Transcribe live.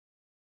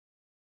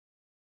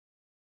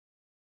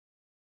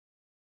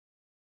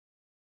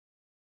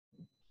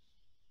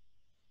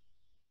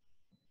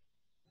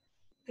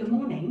Good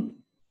morning.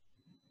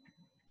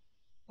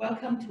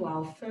 Welcome to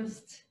our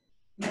first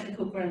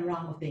medical grand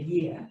round of the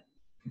year.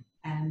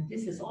 And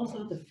this is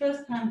also the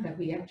first time that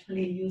we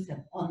actually use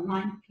an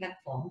online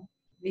platform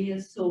via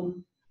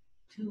Zoom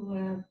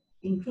to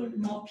include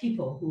more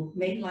people who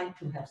may like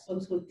to have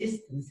social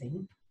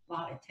distancing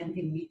while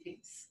attending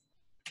meetings.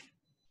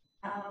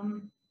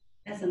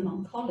 As an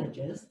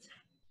oncologist,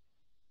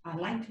 I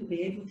like to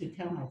be able to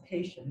tell my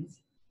patients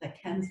that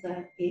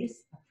cancer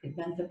is a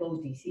preventable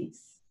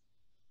disease.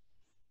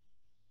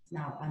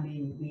 Now, I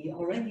mean, we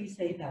already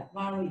say that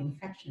viral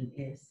infection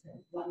is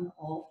one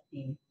of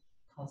the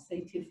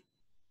causative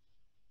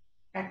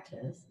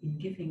factors in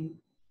giving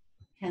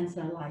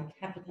cancer like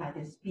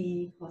hepatitis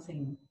B,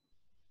 causing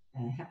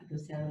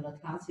hepatocellular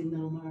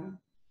carcinoma,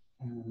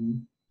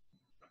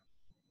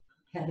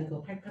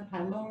 Helicobacter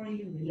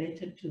pylori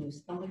related to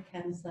stomach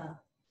cancer,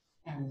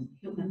 and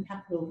human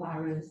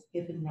papillovirus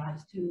giving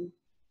rise to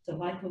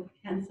cervical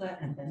cancer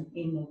and then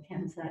anal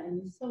cancer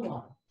and so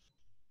on.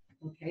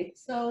 Okay,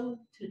 so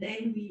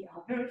today we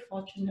are very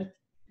fortunate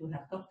to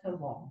have Dr.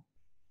 Wong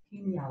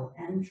Kim Yao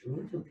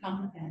Andrew to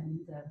come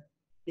and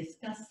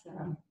discuss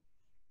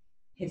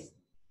his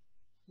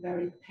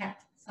very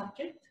pet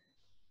subject.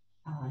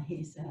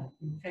 He's an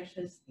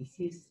infectious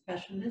disease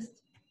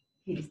specialist.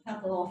 He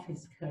started off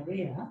his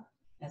career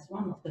as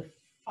one of the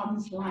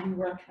frontline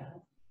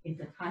workers in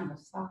the time of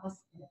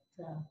SARS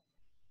at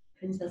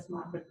Princess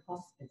Margaret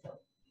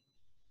Hospital.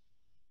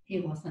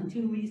 He was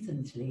until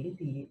recently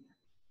the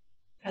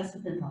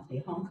president of the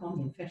Hong Kong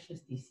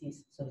Infectious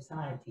Disease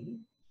Society.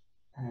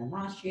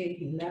 Last year,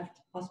 he left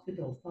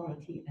Hospital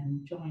Authority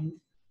and joined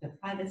the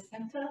private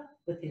sector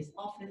with his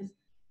office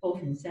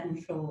both in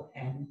Central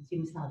and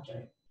Tsim Sha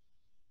Tsui.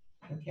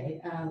 Okay,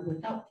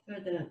 without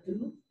further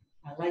ado,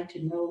 I'd like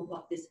to know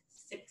what this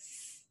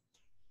 6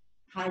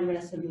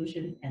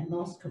 high-resolution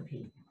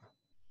anoscopy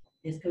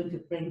is going to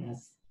bring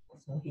us.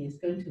 So he is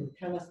going to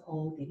tell us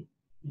all the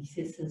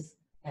diseases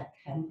that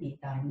can be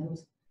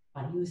diagnosed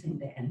by using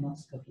the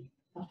anoscopy.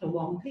 Dr.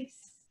 Wong,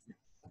 please.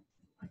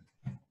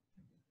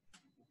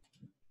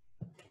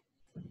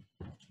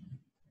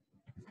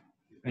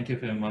 Thank you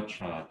very much,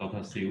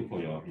 Dr. Siu, for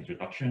your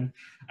introduction,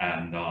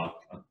 and a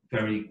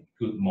very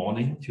good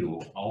morning to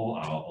all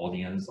our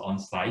audience on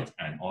site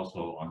and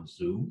also on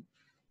Zoom.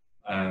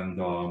 And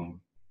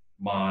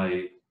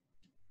my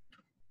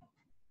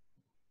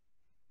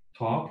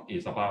talk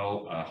is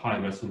about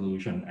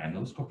high-resolution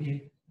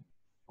anoscopy.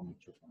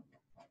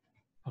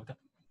 Okay.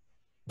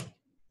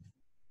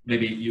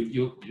 Maybe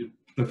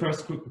the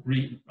first quick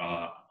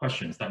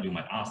questions that you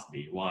might ask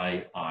me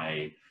why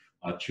I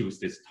choose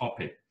this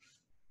topic.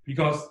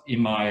 Because in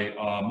my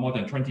more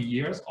than 20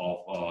 years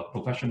of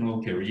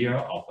professional career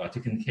of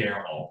taking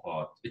care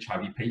of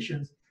HIV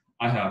patients,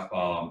 I have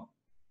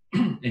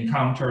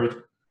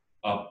encountered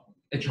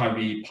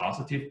HIV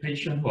positive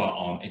patients who are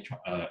on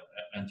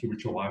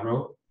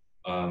antiretroviral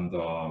and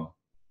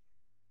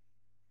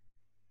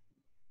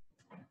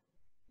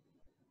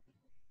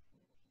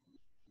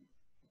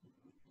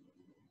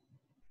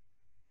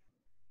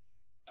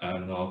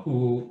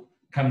who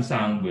comes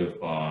down with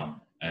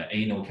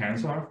anal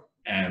cancer.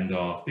 And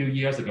a few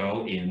years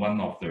ago, in one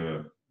of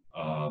the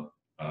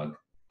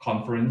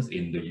conference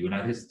in the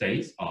United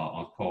States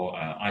called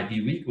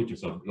ID Week, which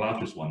is the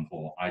largest one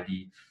for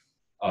ID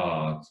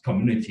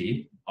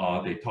community,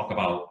 they talk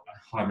about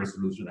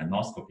high-resolution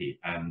anoscopy,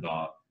 and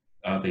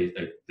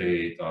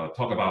they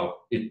talk about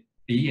it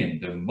being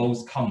the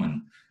most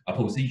common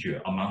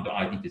procedure among the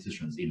ID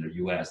physicians in the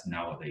US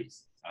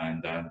nowadays.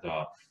 And then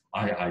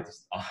I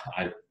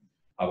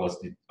was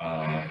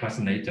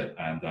fascinated,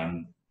 and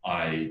then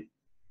I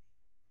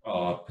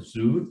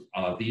pursued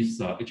this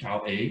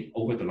HRA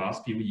over the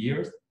last few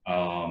years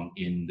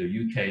in the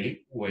UK,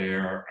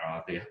 where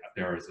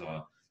there is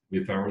a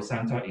referral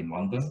center in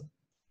London.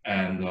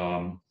 And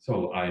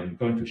so I'm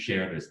going to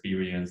share the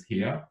experience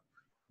here.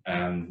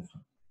 And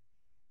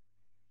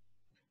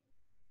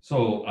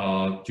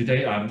so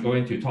today I'm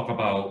going to talk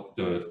about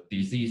the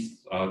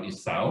disease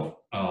itself,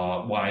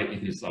 why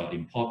it is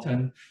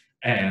important,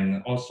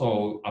 and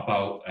also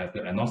about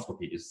the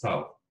anoscopy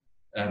itself,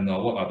 and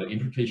what are the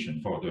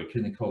implications for the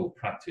clinical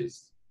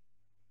practice.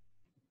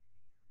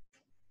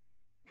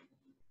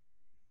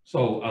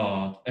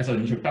 So as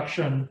an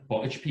introduction,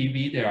 for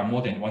HPV, there are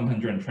more than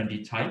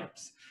 120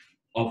 types,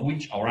 of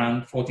which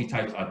around 40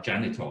 types are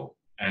genital.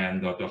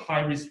 And the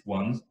high-risk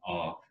ones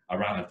are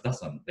around a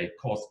dozen. They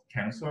cause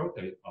cancer,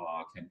 they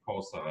can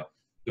cause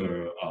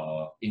the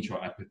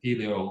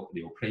intraepithelial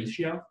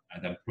neoplasia,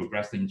 and then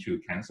progress into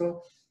cancer.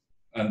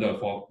 And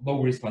for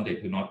low-risk ones, they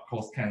do not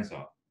cause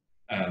cancer,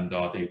 and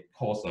they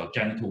cause a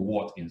genital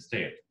wart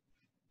instead.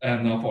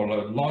 And for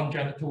the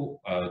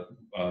non-genital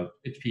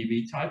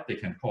HPV type, they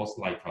can cause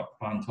like a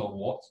plantar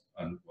wart,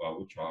 and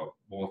which are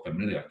more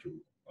familiar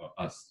to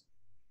us.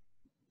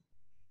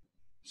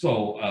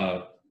 So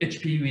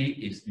HPV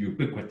is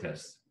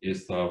ubiquitous.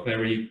 It's a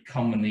very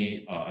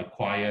commonly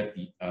acquired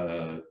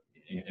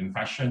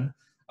infection.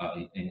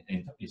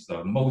 It's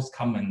the most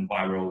common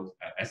viral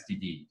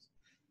STD.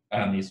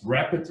 and is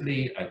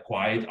rapidly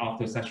acquired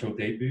after sexual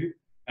debut.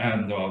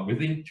 And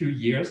within 2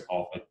 years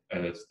of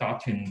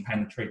starting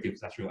penetrative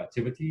sexual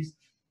activities,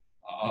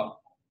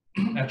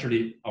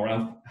 actually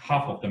around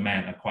half of the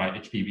men acquire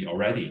HPV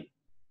already.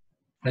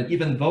 And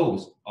even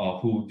those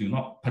who do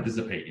not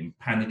participate in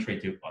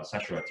penetrative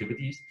sexual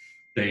activities,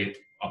 they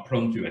are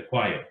prone to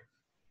acquire.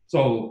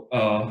 So,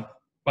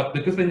 but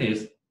the good thing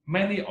is,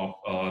 many of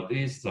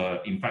these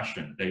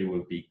infections, they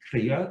will be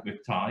cleared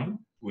with time,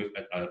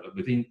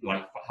 within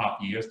like half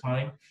year's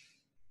time,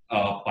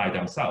 by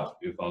themselves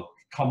with a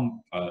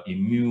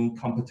immune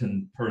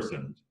competent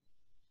person.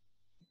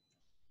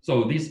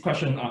 So this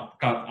question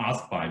got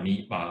asked by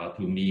me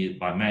to me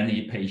by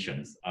many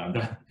patients, and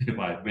if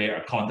I wear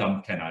a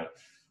condom, can I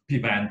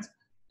prevent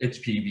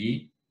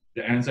HPV?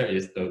 The answer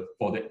is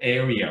for the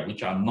area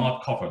which are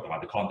not covered by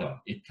the condom,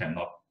 it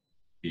cannot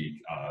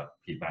be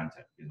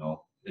prevented. You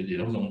know, it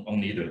is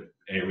only the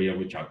area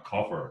which are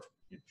covered,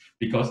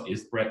 because it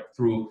spread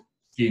through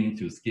skin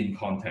to skin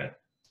contact.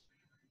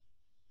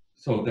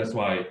 So that's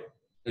why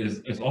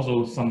it's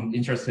also some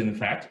interesting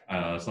fact.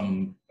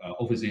 Some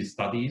overseas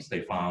studies,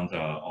 they found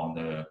on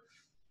the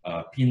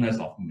penis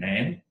of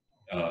men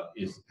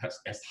is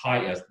as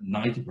high as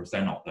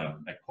 90% of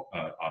them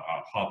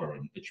are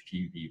harboring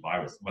HPV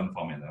virus, one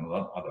form and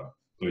another.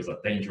 So it's a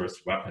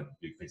dangerous weapon,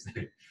 you could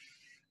say.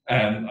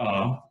 And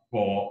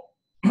for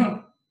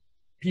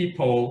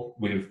people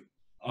with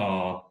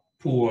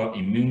poor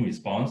immune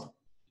response,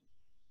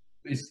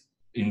 it's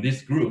in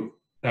this group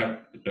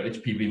that the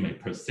HPV may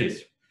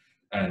persist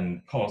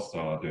and cause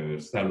the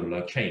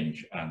cellular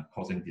change and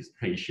causing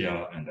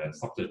dysplasia and then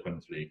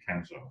subsequently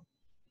cancer.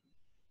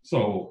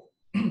 So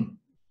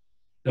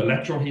the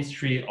lateral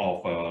history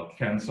of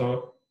cancer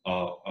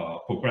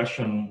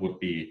progression would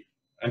be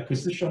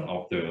acquisition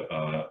of the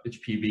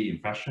HPV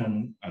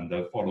infection, and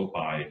then followed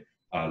by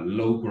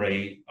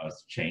low-grade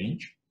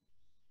change,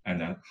 and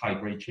then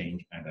high-grade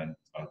change, and then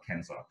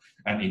cancer.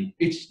 And in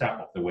each step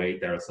of the way,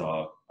 there's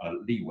a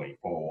leeway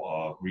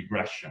for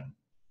regression.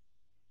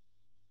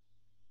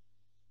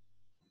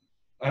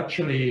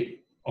 Actually,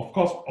 of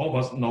course, all of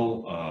us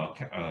know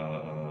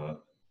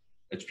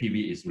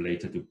HPV is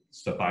related to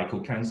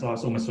cervical cancer,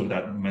 so much so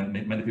that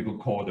many people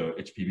call the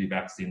HPV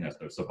vaccine as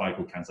the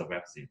cervical cancer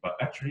vaccine. But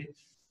actually,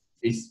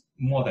 it's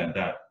more than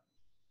that.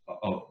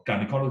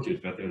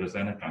 Gynecologists, if there's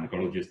any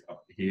gynecologists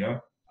up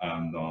here,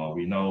 and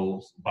we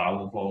know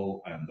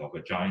vulval and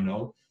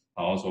vaginal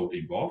are also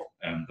involved,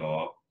 and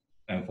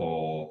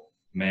for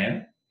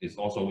men, it's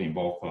also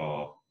involved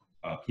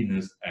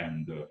penis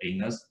and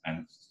anus,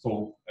 and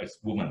so as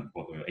women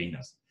for the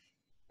anus.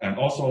 And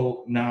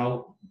also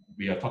now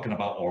we are talking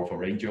about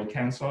oropharyngeal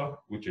cancer,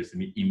 which is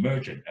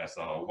emerging as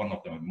one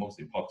of the most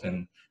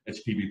important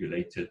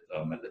HPV-related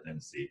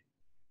malignancy.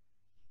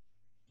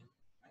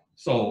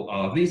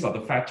 So these are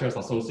the factors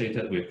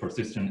associated with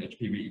persistent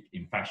HPV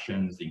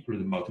infections,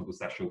 including multiple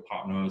sexual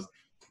partners,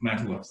 men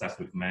who have sex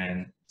with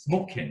men,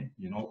 smoking,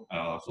 you know,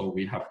 so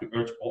we have to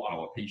urge all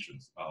our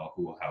patients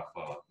who have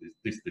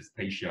this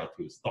dysplasia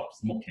to stop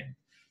smoking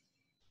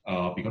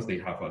because they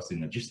have a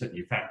synergistic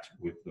effect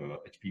with the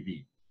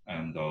HPV.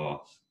 And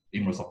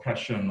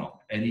immunosuppression of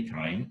any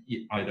kind,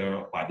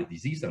 either by the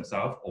disease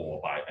themselves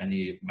or by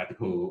any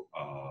medical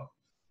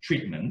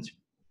treatment,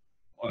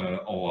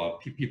 or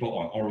people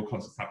on oral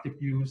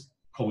contraceptive use,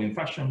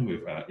 co-infection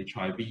with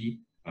HIV,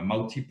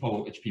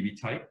 multiple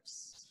HPV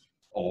types,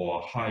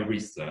 or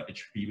high-risk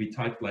HPV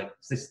type like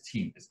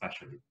 16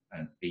 especially,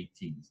 and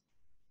 18.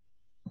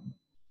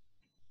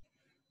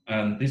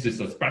 And this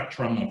is a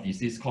spectrum of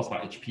disease caused by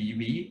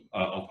HPV.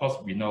 Of course,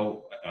 we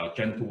know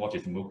genital warts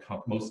is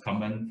most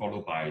common,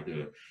 followed by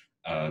the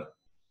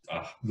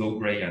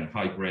low-grade and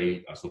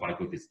high-grade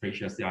cervical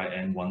dysplasia,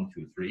 CIN 1,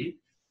 2, 3,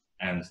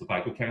 and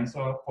cervical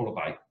cancer, followed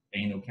by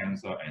anal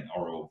cancer and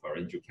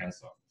oropharyngeal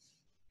cancer.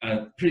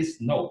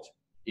 Please note,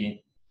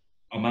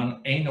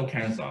 among anal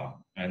cancer,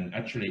 and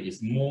actually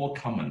it's more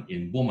common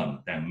in women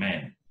than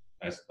men,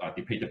 as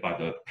depicted by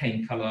the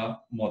pink color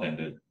more than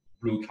the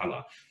blue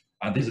color.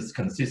 And this is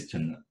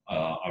consistent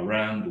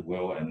around the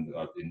world and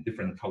in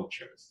different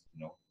cultures,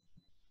 you know.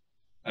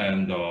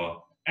 And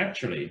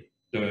actually,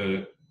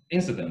 the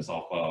incidence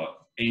of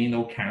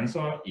anal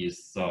cancer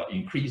is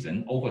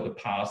increasing over the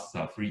past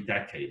 3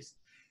 decades.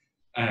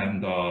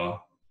 And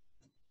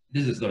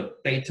this is the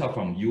data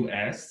from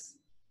US,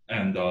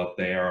 and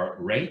their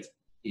rate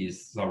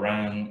is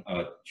around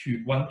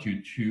 1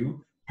 to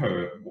 2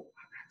 per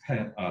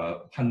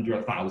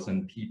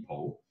 100,000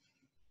 people.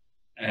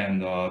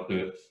 And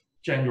the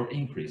general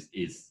increase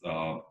is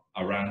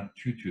around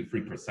 2 to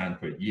 3%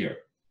 per year.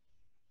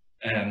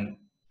 And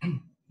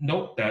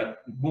note that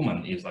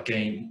women is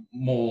again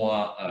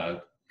more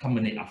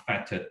commonly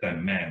affected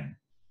than men.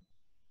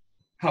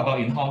 How about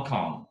in Hong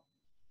Kong?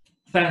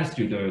 Thanks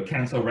to the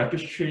cancer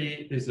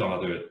registry, these are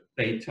the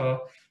data,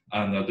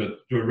 and the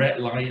red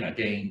line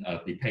again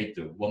depicts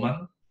the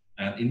woman.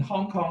 And in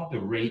Hong Kong, the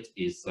rate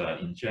is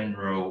in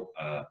general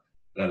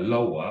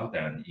lower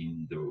than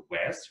in the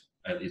West.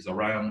 It's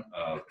around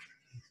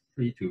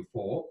 3 to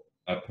 4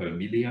 per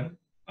million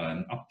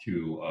and up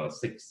to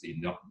 6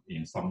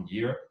 in some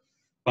year.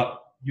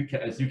 But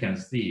as you can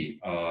see,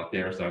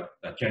 there's a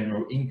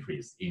general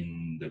increase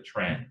in the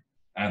trend.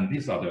 And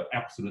these are the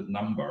absolute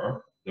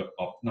number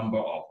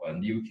of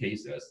new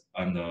cases.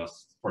 And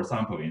for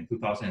example, in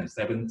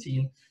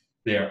 2017,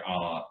 there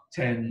are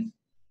 10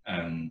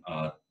 and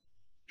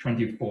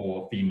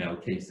 24 female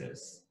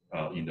cases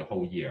in the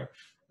whole year.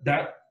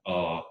 That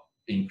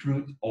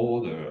include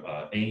all the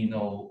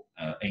anal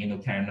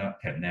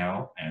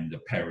canal and the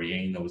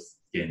perianal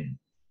skin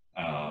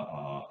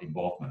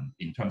involvement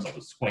in terms of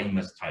the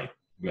squamous type.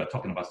 We are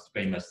talking about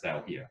squamous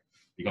cell here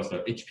because the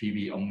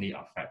HPV only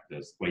affect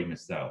the squamous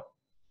cell.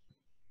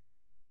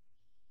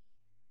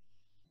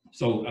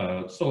 So,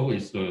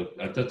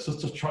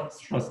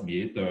 trust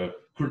me, the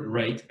crude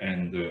rate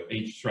and the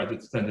age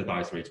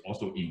standardized rate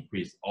also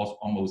increased,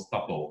 almost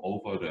double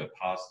over the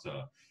past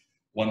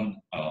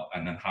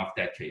 1.5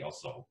 decade or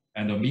so.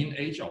 And the mean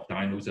age of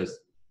diagnosis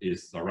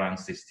is around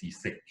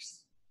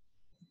 66.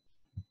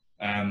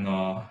 And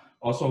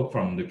also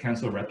from the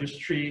cancer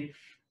registry,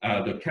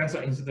 the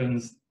cancer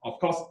incidence, of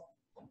course,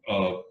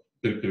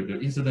 the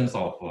incidence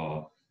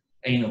of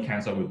anal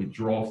cancer will be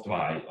dwarfed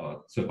by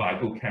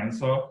cervical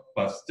cancer,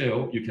 but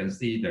still you can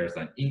see there's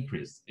an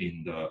increase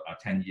in the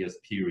 10 years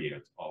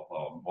period of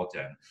more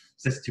than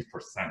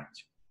 60%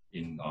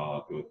 in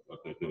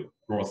the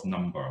gross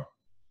number.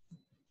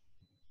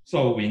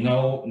 So we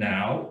know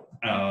now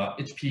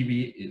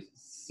HPV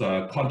is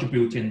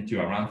contributing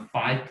to around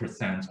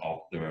 5% of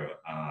the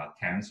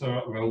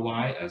cancer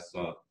worldwide, as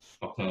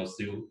Dr.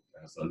 Siu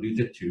has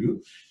alluded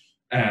to.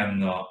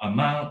 And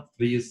among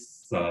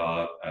these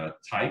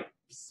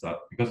types,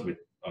 because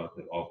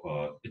of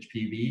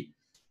HPV,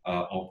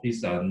 of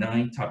these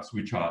 9 types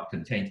which are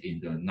contained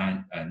in the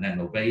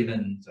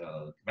nanovalent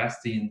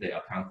vaccine, they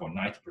account for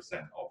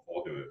 90% of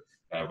all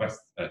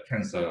the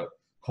cancer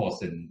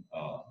causing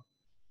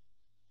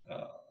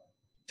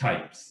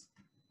types.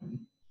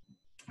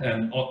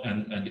 And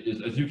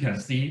as you can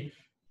see,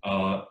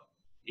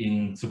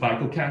 in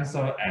cervical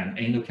cancer and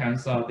anal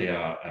cancer, they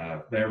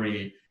are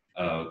very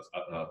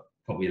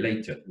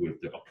correlated with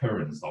the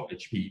occurrence of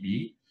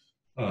HPV.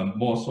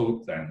 More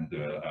so than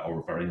the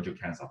oropharyngeal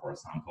cancer, for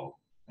example,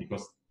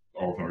 because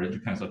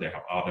oropharyngeal cancer, they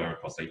have other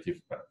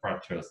causative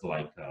factors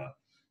like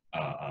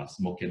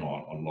smoking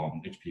or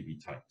long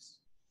HPV types.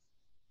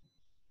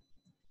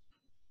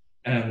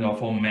 And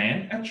for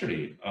men,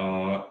 actually,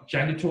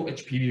 genital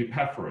HPV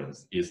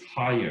prevalence is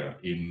higher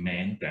in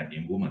men than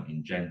in women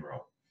in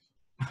general,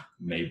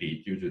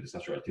 maybe due to the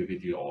sexual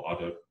activity or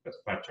other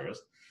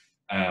factors.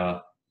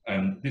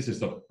 And this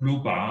is a blue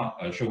bar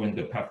showing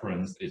the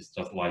preference is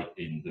just like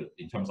in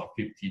terms of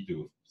 50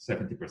 to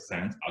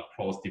 70%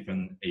 across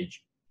different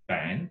age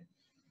band.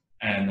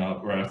 And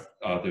whereas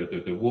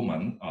the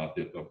woman,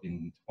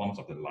 in forms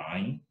of the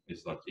line,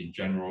 is in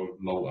general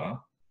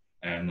lower.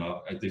 And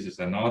this is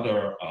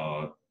another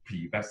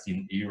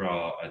pre-vaccine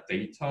era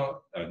data.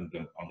 And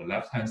on the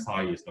left-hand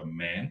side is the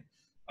men.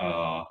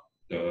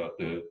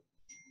 The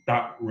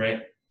dark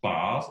red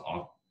bars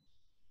are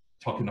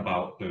talking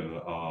about the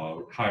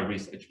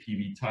high-risk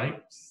HPV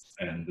types,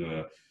 and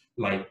the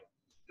light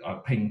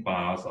pink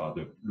bars are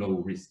the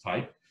low-risk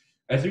type.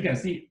 As you can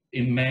see,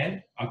 in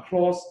men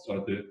across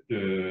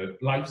the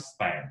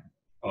lifespan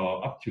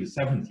up to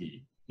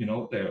 70, you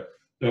know, the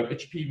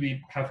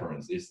HPV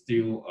prevalence is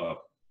still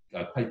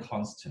quite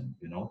constant,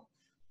 you know.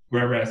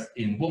 Whereas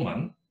in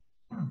women,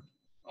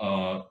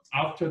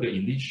 after the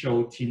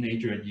initial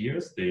teenager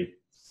years, they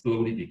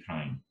slowly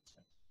decline.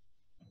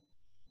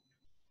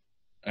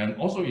 And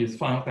also it's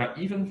found that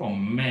even for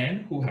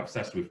men who have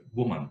sex with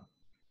women,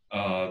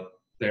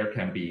 there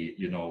can be,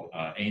 you know,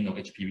 anal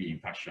HPV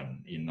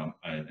infection in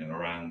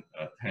around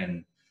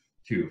 10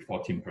 to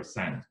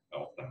 14%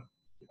 of them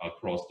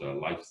across the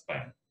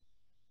lifespan.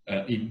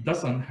 It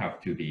doesn't have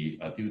to be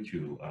due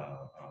to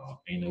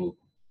anal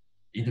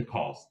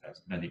intercourse,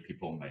 as many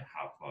people may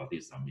have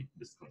this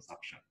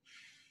misconception.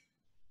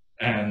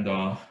 And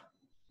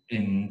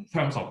in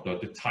terms of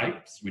the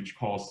types which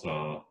cause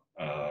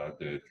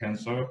the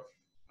cancer,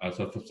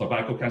 so for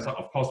cervical cancer,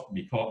 of course,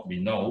 because we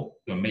know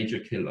the major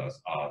killers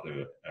are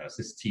the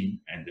 16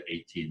 and the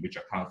 18, which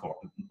account for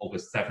over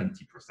 70%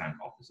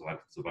 of the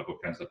cervical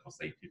cancer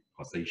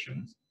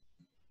causations.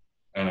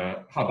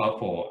 How about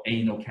for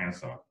anal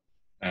cancer?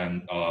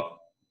 And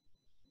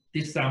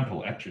this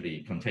sample actually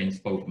contains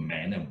both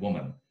men and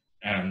women.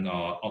 And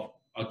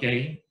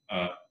again,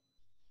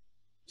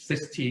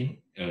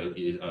 16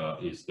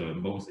 is the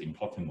most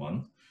important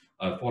one,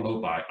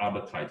 followed by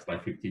other types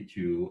like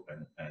 52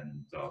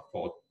 and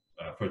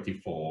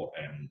 34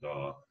 and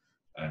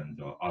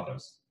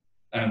others.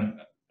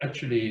 And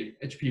actually,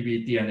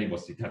 HPV DNA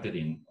was detected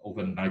in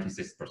over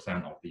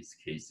 96% of these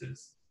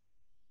cases.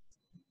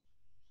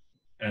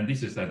 And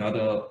this is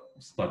another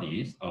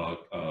study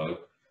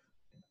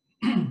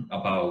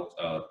about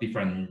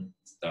different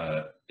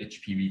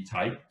HPV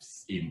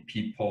types in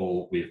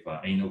people with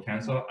anal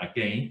cancer.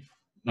 Again,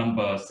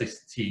 number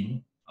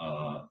 16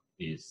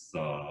 is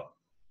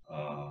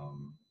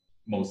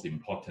most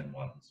important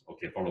ones,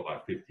 okay, followed by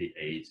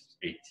 58,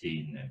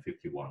 18, and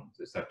 51,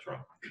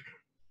 etc.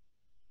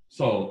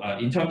 So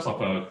in terms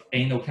of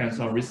anal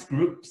cancer risk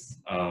groups,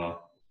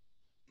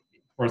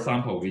 for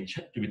example, we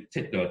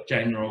take the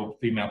general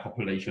female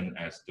population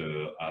as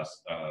the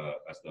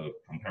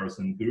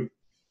comparison group,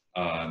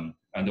 and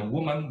the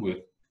woman with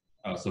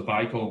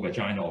cervical,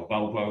 vaginal, or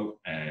vulval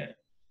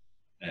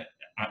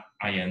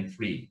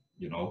IN3,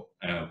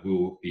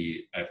 will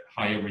be at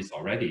higher risk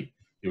already.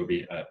 It will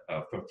be at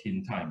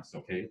 13 times,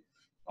 okay?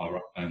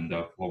 And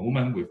for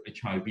women with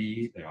HIV,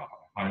 they are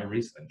higher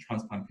risk, and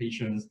transplant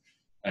patients,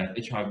 and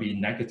HIV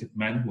negative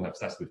men who have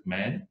sex with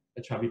men,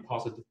 HIV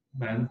positive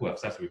men who have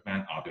sex with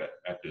men are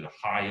at the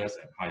highest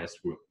and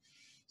highest group.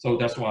 So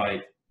that's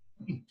why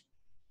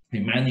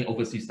in many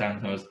overseas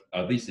centers,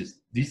 this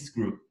is this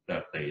group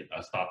that they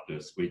start the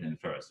screening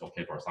first.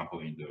 Okay, for example,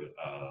 in the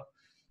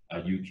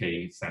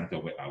UK center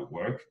where I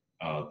work,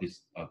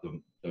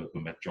 the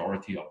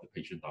majority of the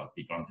patients are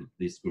belong to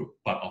this group.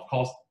 But of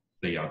course,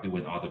 they are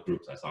doing other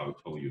groups, as I'll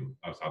tell you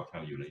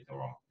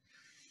later on.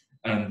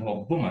 And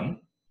for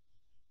women,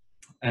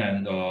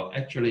 and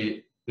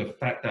actually the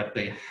fact that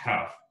they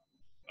have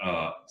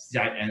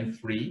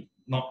CIN3,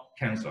 not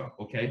cancer,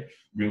 okay,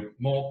 will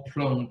more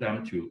prone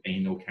them to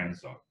anal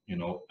cancer.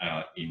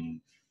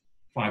 In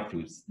 5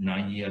 to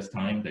 9 years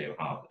time, they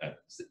have a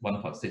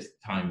 1.6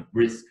 times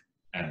risk,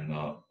 and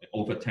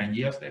over 10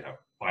 years, they have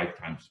 5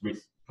 times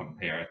risk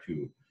compared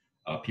to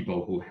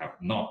people who have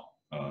not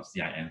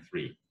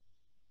CIN3.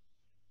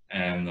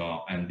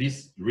 And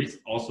this risk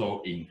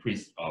also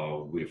increase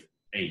with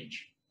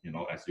age.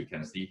 As you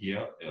can see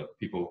here,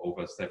 people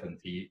over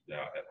 70, they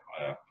are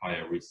at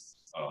higher risk,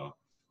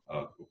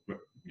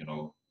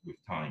 with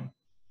time.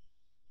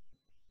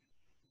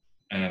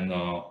 And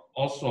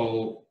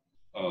also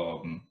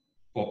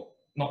for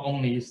not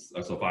only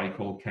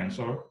cervical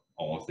cancer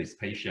or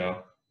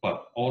dysplasia,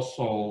 but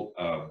also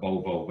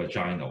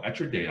vulvovaginal.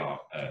 Actually, they are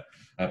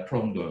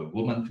prone the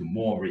woman to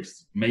more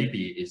risk.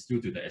 Maybe it's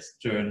due to the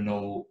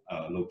external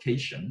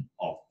location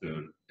of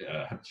the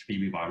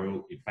HPV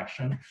viral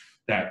infection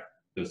that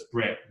the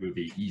spread will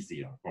be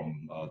easier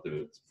from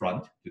the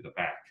front to the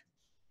back.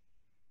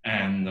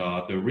 And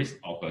the risk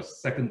of a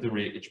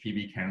secondary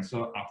HPV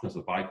cancer after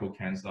cervical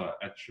cancer,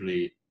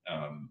 actually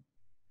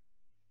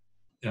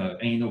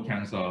anal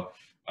cancer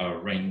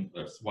ranks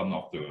as one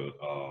of the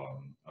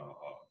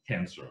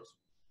cancers.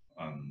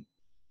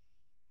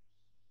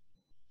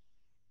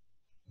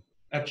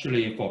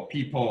 Actually, for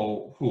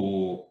people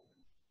who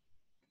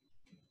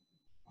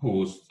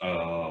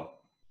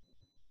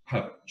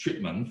have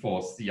treatment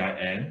for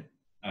CIN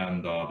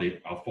and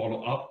they are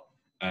follow up,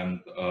 and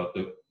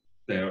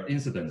their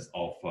incidence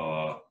of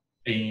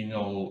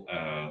anal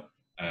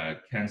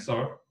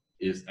cancer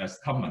is as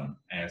common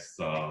as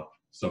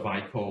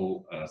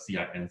cervical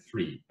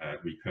CIN3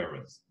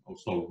 recurrence.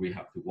 Also, we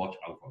have to watch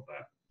out for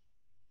that.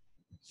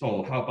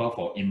 So how about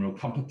for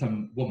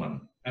immunocompetent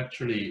women?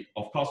 Actually,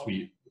 of course,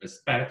 we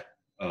expect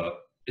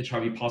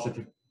HIV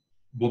positive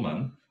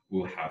women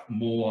will have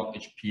more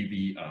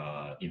HPV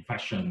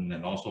infection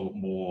and also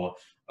more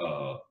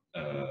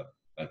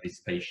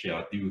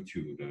dysplasia due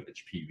to the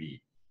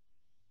HPV.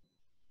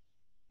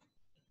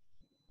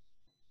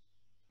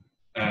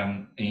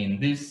 And in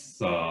this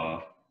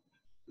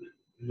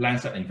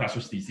Lancet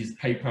Infectious Disease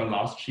paper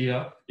last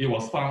year, it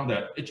was found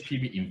that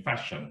HPV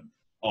infection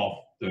of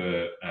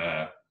the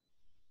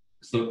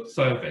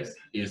cervix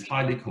is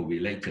highly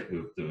correlated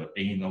with the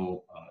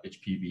anal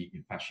HPV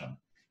infection,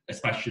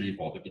 especially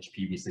for the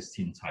HPV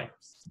 16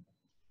 types.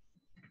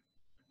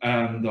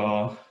 And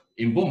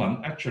in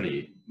women,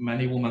 actually,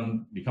 many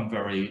women become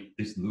very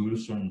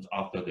disillusioned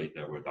after they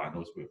were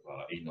diagnosed with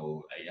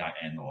anal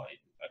AIN or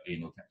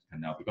anal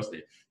canal, because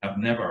they have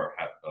never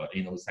had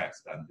anal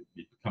sex, and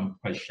it becomes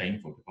quite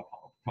shameful to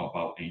talk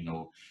about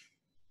anal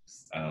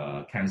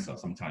cancer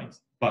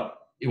sometimes. But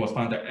it was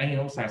found that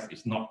anal sex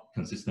is not a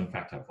consistent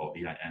factor for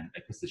AIN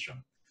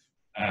acquisition.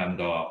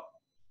 And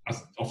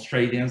as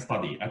Australian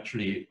study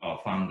actually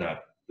found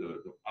that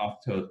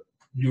after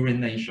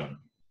urination,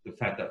 the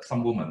fact that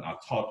some women are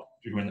taught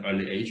during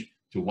early age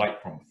to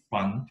wipe from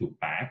front to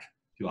back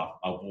to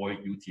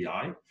avoid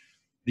UTI,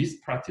 this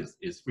practice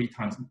is 3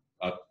 times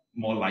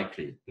more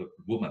likely the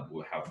woman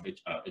will have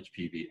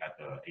HPV at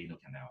the anal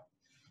canal.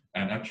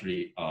 And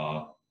actually,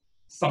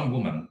 some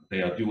women,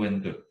 they are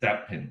doing the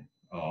dapping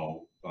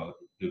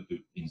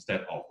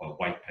instead of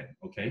wiping,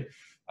 okay?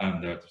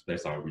 And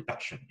there's a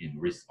reduction in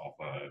risk of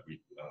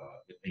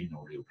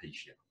anal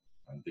alopecia.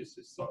 And this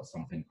is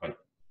something quite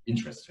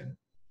interesting.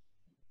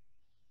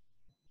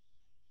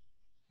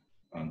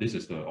 And this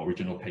is the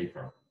original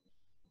paper.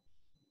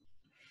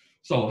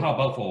 So how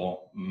about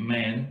for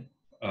men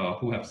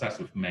who have sex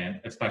with men,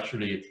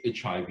 especially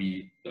HIV,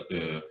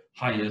 the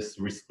highest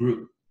risk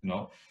group?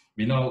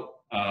 We know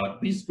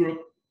this group,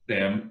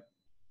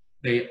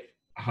 they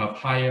have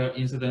higher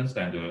incidence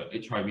than the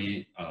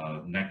HIV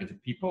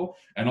negative people,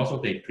 and also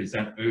they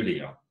present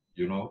earlier,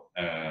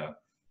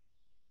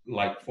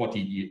 like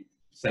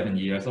 47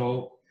 years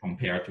old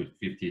compared to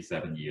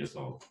 57 years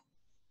old.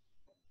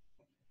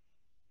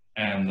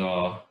 And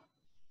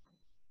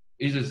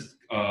it is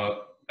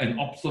an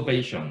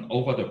observation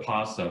over the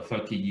past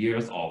 30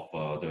 years of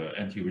the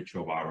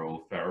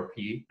antiretroviral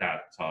therapy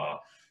that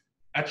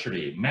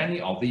actually many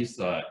of these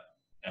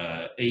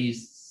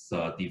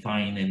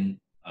AIDS-defining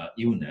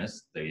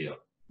illness, they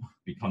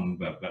become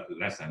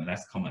less and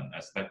less common,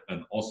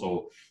 and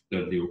also the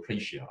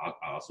neoplasia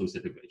are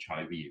associated with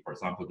HIV. For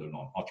example, the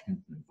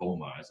non-Hodgkin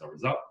lymphoma as a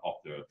result of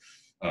the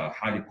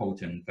highly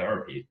potent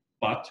therapy.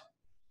 But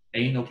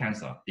anal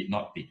cancer did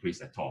not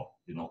decrease at all,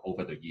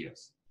 over the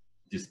years,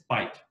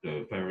 despite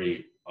the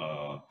very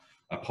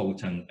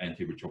potent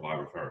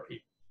antiretroviral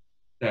therapy.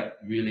 That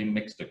really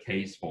makes the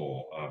case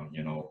for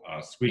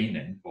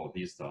screening for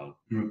this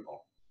group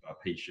of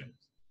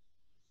patients.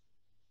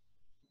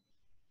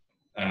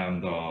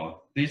 And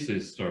this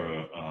is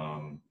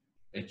the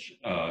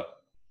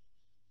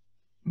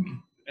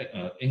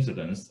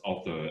incidence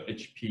of the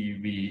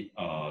HPV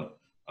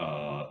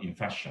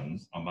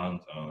infections among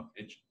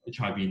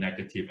HIV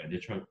negative and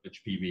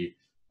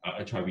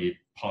HIV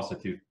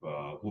positive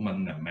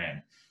women and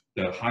men.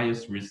 The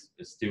highest risk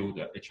is still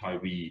the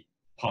HIV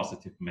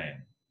positive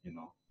men,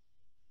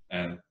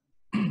 and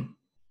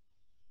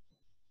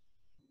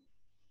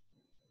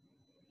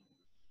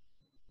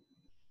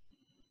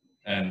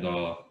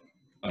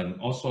and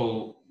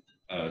also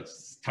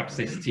type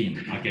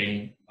 16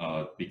 again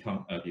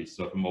become is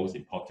the most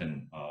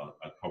important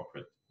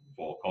culprit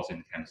for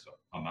causing cancer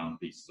among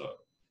these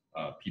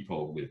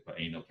people with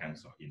anal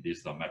cancer in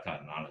this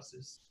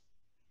meta-analysis.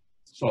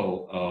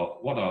 So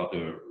what are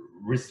the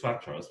risk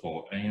factors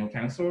for anal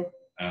cancer?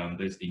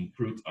 This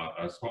includes,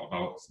 let's talk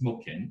about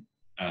smoking,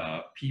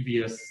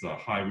 previous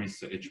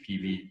high-risk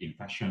HPV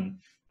infection,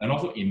 and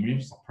also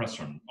immune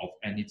suppression of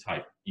any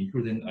type,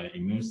 including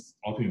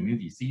autoimmune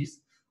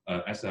disease,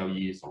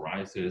 SLE,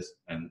 psoriasis,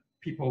 and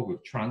people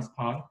with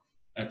transplant.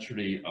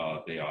 Actually,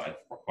 they are at,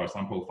 for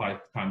example, 5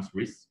 times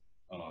risk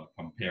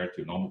compared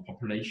to normal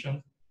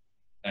population.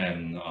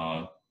 And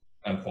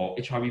for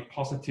HIV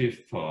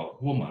positive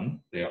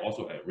women, they are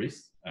also at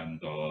risk. And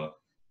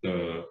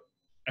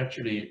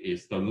actually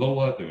is the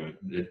lower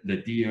the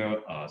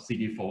dear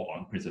CD4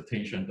 on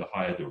presentation, the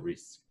higher the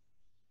risk.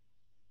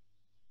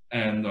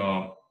 And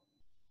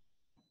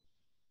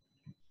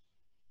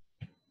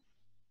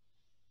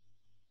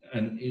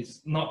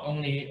it's not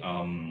only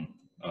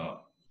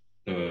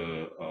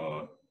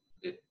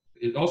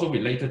it also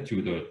related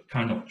to the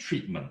kind of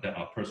treatment that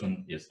a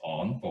person is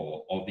on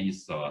for all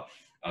these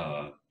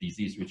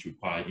disease which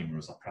require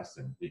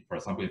immunosuppressant. For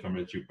example,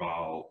 inflammatory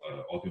bowel,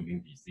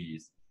 autoimmune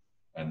disease,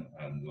 and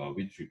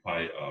which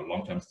require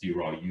long-term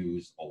steroid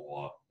use,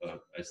 or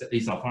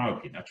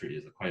azathioprine actually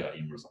is quite an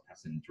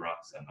immunosuppressant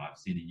drugs. And I've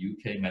seen in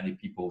the UK many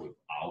people with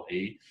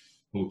RA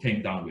who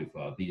came down with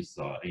these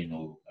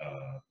anal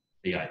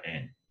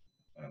AIN.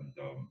 And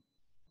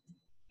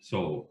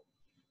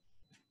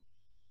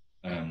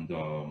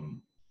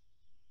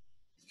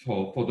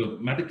for the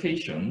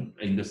medication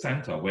in the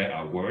center where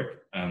I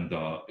work, and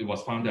it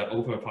was found that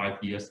over a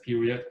 5 years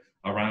period,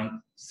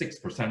 around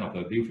 6% of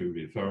the leaflet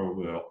referral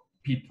were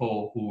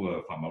people who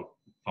were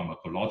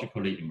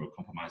pharmacologically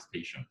immunocompromised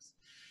patients.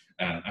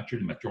 And actually,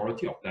 the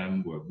majority of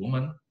them were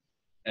women,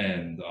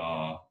 and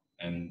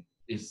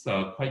it's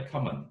quite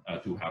common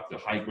to have the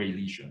high-grade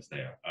lesions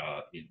there.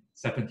 In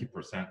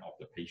 70% of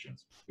the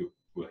patients who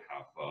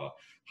have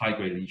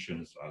high-grade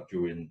lesions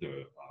during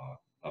the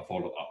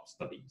follow-up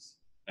studies.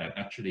 And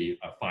actually,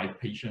 5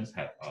 patients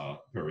had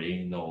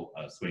perianal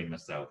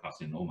squamous cell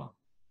carcinoma.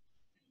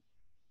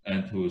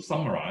 And to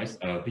summarize,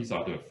 these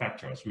are the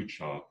factors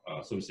which are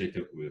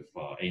associated with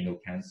anal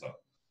cancer,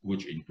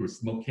 which include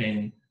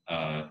smoking,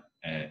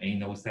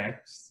 anal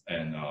sex,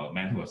 and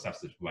men who have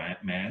sex with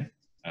men,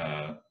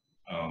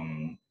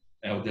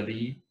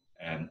 elderly,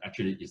 and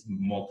actually it's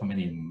more common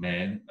in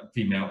men,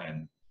 female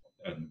and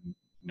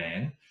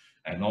men,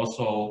 and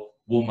also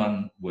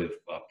women with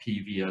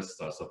previous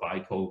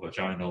cervical,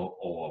 vaginal,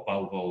 or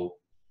vulval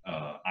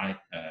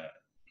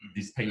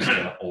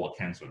dysplasia or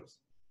cancers,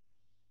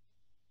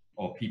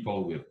 or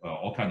people with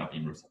all kind of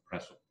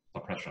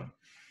immunosuppression.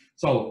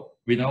 So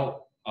we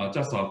know,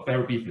 just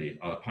very briefly,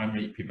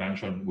 primary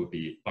prevention would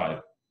be by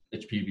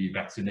HPV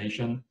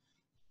vaccination,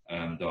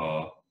 and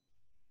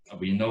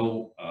we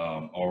know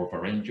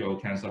oropharyngeal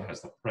cancer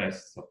has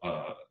suppressed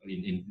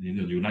in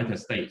the United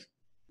States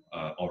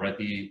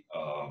already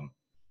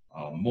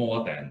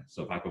more than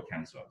cervical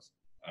cancers,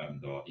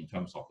 and in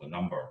terms of the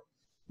number,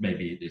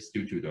 maybe it's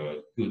due to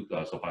the good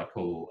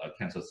cervical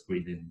cancer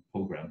screening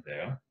program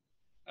there.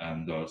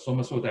 And so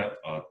much so that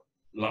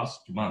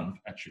last month,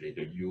 actually,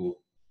 the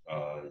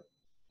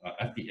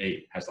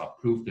FDA has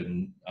approved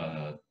the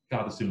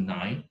Gardasil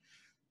 9.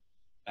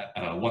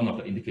 One of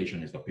the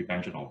indications is the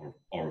prevention of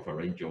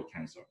oropharyngeal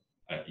cancer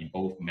in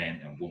both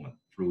men and women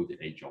through the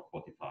age of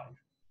 45.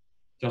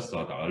 Just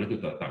a little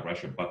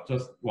digression, but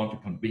just want to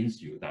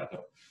convince you that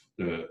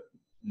the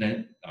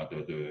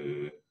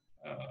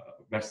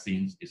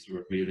vaccines is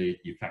really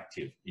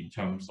effective in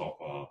terms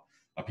of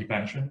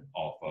prevention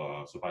of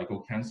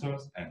cervical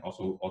cancers and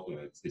also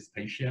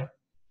dysplasia.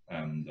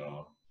 And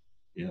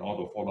in all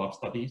the follow-up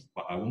studies,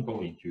 but I won't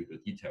go into the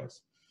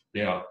details.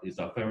 It's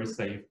a very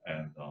safe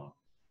and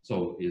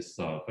so it's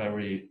a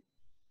very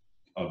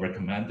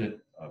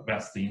recommended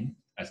vaccine,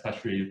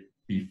 especially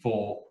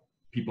before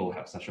people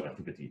have sexual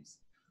activities.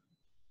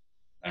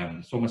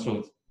 And so much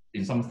so,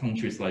 in some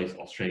countries like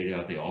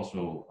Australia, they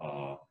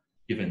also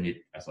given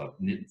it as a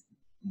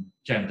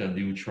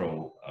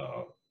gender-neutral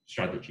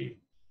strategy.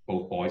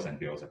 Both boys and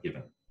girls are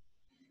given.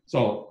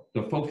 So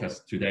the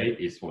focus today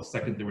is for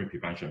secondary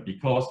prevention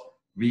because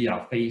we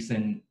are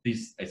facing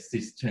this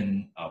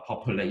existing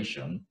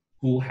population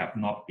who have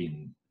not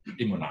been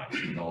immunized.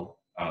 You know,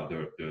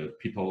 the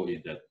people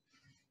in the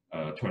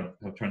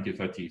 20,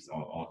 30s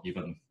or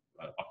even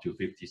up to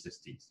 50s,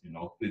 60s. You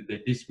know,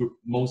 this group,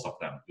 most of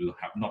them will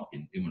have not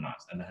been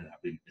immunized and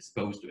have been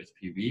exposed to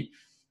HPV.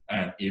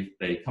 And if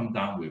they come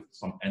down with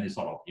any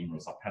sort of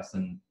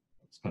immunosuppressant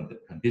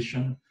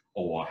condition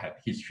or have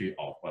history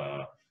of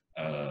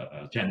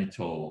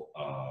genital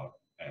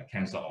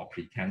cancer or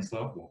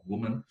precancer for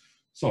women,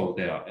 so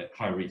they are at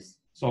high risk.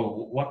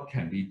 So what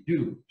can we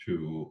do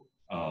to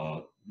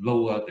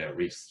lower their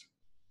risk?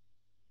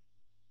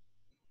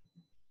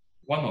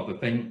 One of the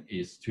things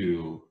is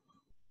to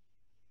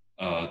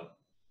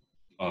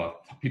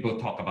people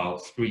talk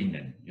about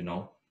screening, you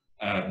know,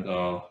 and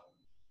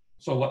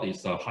so what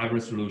is a high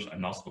resolution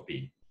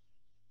anoscopy?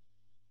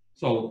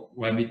 So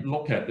when we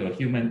look at the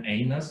human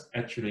anus,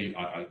 actually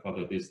I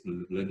got this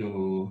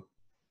little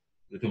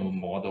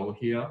model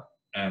here,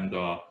 and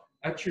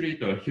actually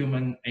the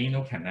human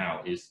anal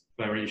canal is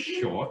very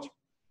short.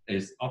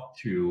 It's up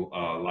to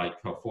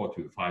like 4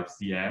 to 5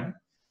 cm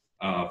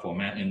for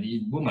men, and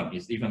in women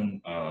is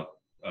even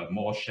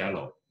more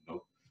shallow. You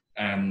know?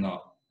 And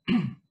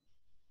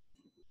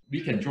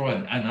we can draw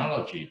an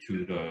analogy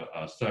to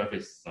the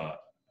surface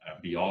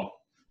beyond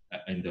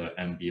in the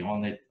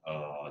embryonic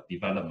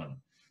development.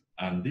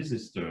 And this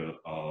is the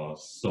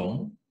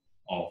zone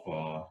of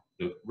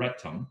the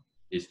rectum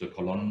is the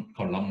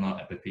columnar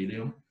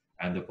epithelium,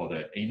 and for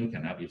the anal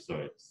canal is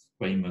the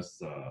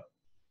squamous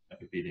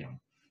epithelium.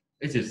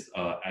 It is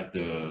at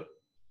the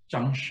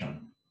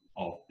junction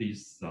of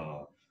this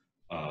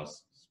so-called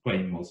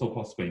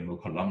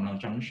squamo-columnar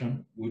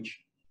junction,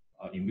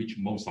 in which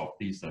most of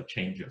these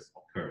changes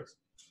occurs.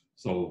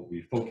 So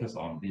we focus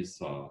on this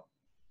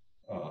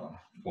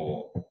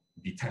for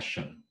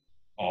detection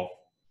of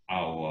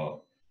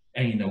our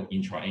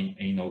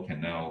intra-anal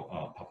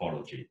canal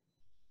pathology.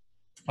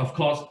 Of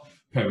course,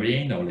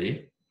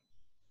 perianally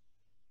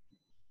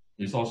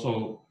is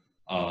also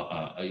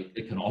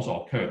it can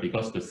also occur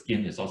because the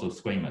skin is also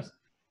squamous,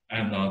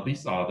 and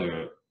these are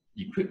the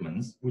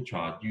equipments which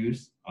are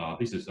used.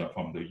 This is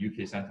from the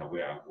UK center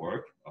where I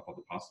work for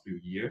the past few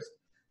years,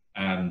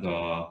 and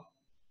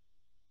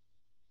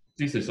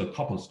this is a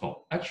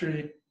colposcope.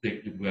 Actually,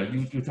 we are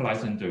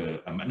utilizing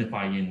the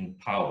magnifying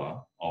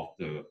power of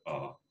the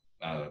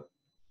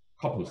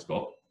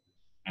colposcope,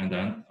 and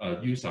then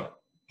use a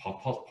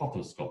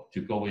colposcope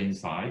to go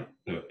inside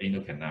the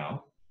anal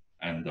canal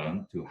and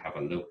then to have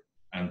a look.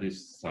 And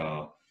this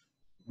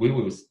we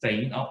will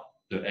stain up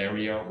the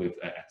area with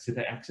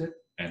acetic acid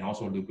and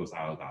also glucose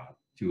iodide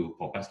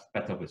for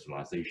better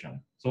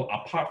visualization. So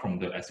apart from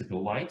the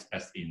acetyl white,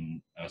 as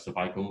in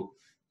cervical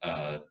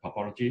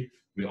pathology,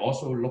 we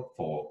also look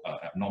for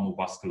abnormal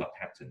vascular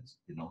patterns,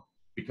 you know,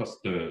 because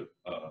the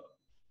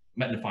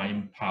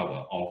magnifying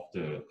power of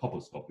the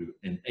colposcope will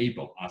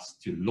enable us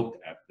to look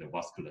at the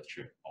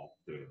vasculature of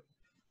the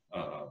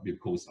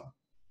mucosa.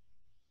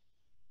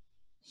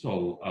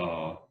 So,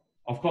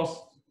 of course,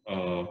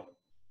 I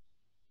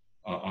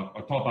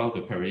talk about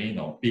the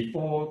perianal.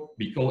 Before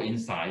we go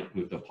inside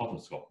with the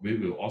colposcope, we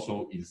will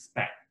also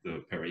inspect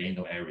the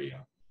perianal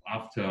area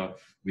after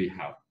we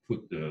have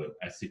put the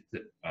acid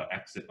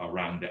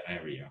around the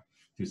area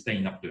to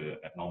stain up the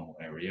abnormal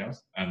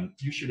areas. And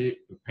usually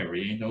the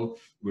perianal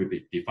will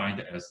be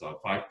defined as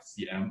 5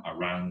 cm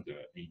around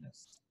the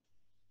anus.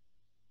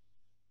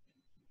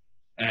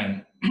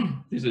 And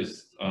this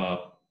is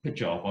a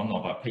picture of one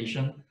of our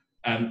patients.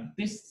 And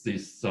this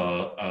is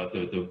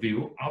the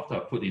view after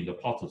putting the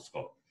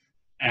colposcope.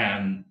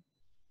 And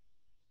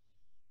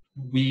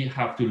we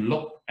have to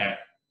look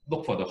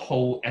for the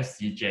whole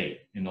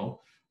SCJ, you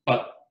know.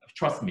 But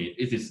trust me,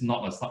 it is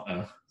not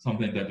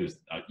something that is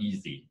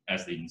easy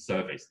as in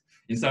surface.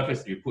 In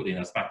surface, you put in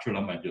a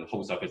speculum and the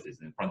whole surface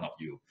is in front of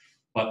you.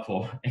 But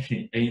for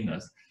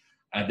anus,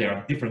 there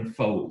are different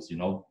folds, you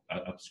know,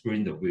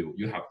 obscuring the view.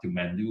 You have to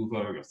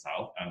maneuver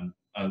yourself, and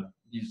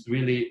it's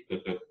really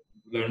the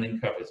learning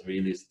curve is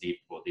really steep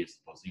for this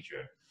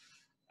procedure.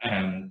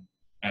 And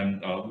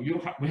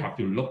we have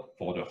to look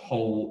for the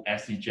whole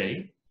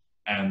SCJ,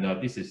 and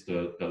this is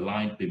the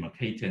line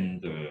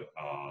demarcating the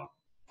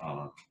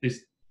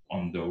this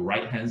on the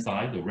right hand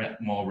side. The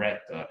more red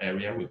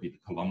area will be the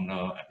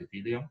columnar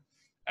epithelium,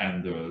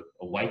 and the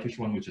whitish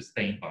one, which is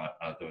stained by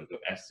the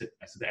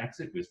acetic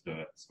acid, with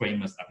the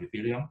squamous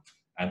epithelium,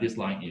 and this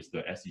line is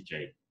the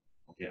SCJ.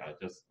 Okay, I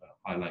just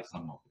highlight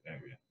some of the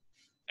area,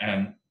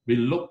 and we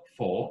look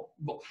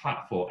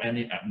hard for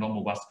any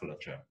abnormal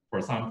vasculature. For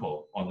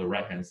example, on the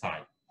right hand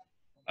side,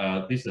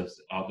 this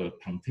is the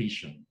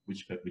punctation,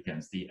 which we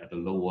can see at the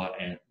lower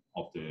end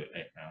of the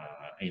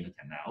anal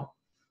canal.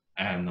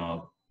 And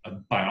a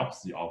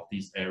biopsy of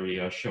this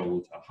area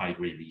showed a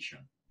high-grade lesion,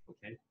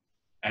 okay?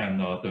 And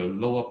the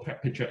lower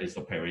picture is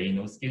the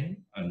perianal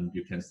skin, and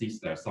you can see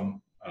there's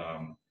some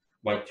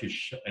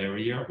whitish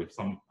area with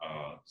some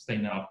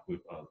staining up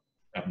with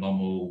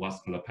abnormal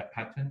vascular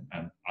pattern.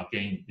 And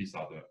again, these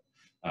are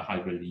the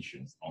high-grade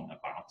lesions on a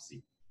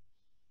biopsy.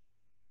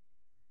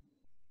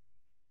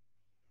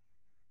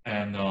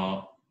 And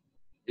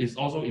it's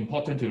also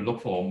important to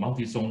look for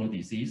multizonal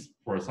disease.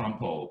 For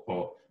example,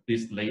 for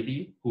this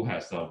lady who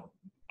has a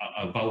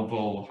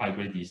vulval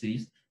high-grade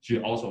disease, she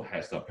also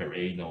has a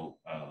perianal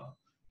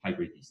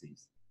high-grade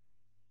disease.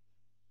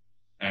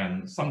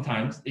 And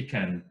sometimes it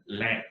can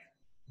lag,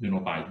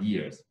 by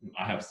years.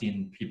 I have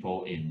seen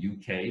people in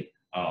UK,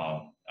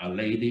 a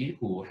lady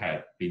who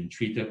had been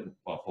treated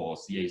for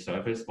CA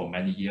service for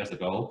many years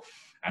ago,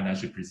 and then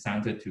she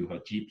presented to her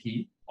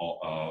GP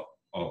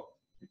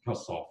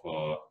because of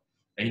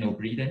anal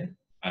bleeding,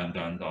 and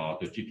then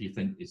the GP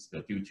think it's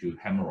due to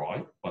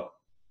hemorrhoid, but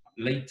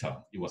later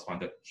it was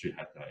found that she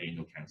had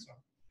anal cancer.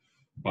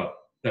 But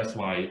that's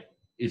why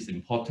it's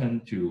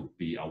important to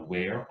be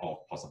aware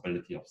of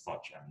possibility of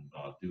such and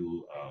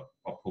do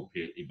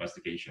appropriate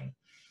investigation.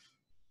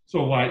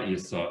 So why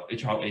is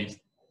HRA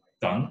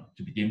done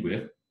to begin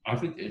with? I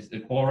think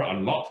it borrows a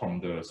lot from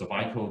the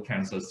cervical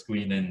cancer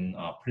screening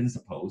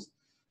principles.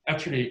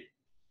 Actually,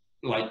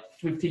 like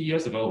 50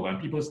 years ago, when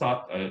people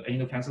start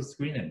anal cancer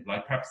screening,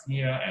 like Pap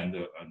smear and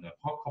the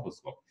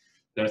colposcope,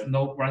 there's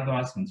no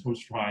randomized control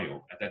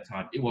trial at that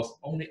time. It was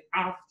only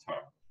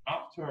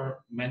after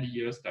many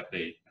years that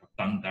they have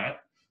done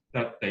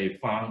that they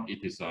found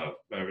it is a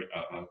very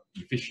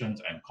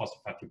efficient and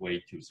cost-effective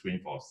way to screen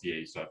for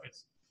CA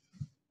service.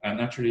 And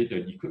actually,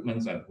 the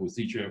equipment and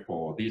procedure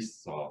for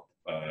this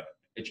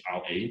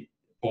HRA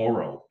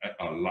borrow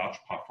a large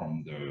part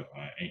from the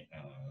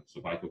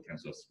cervical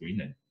cancer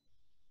screening.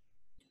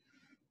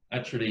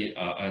 Actually,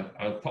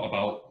 I'll talk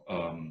about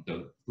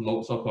the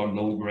so-called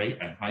low-grade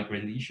and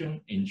high-grade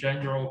lesion. In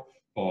general,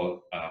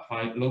 for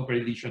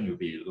low-grade lesion will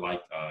be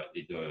like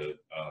the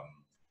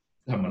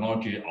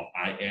terminology of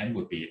IN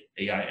would be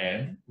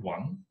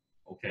AIN1,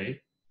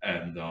 okay?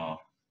 And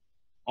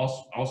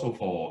also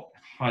for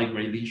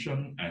high-grade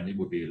lesion, and it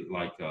would be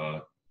like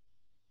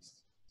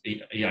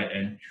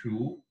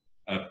AIN2.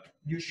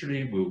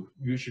 We'll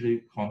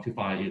usually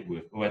quantify it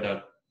with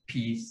whether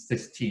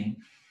P16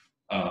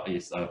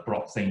 is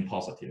same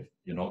positive,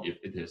 if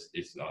it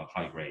is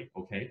high grade,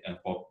 okay? And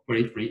for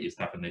grade 3 is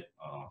definitely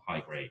high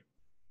grade.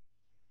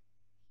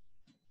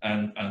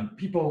 And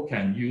people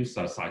can use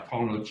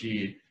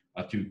cytology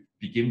to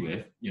begin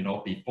with,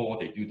 before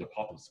they do the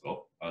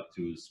colposcope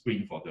to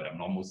screen for the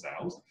abnormal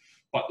cells.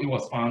 But it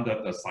was found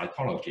that the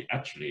cytology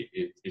actually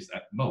is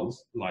at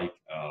most like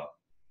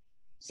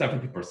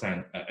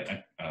 70%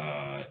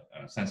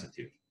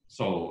 sensitive.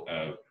 So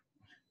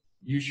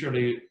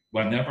usually,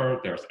 whenever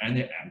there's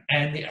any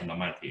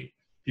abnormality,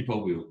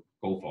 people will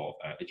go for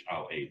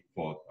HRA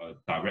for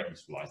direct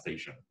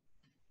visualization,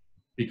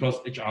 because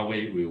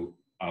HRA will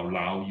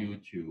allow you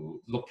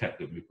to look at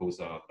the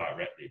mucosa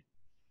directly.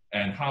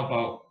 And how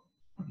about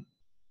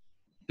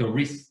the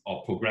risk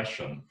of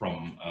progression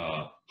from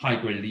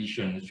high-grade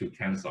lesion to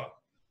cancer?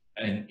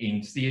 And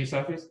in CA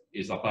surface,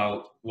 it's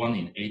about 1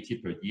 in 80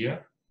 per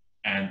year,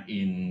 and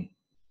in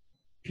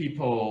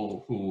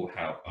people who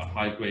have a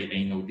high-grade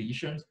anal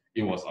lesions,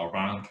 it was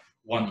around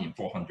 1 in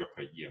 400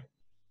 per year.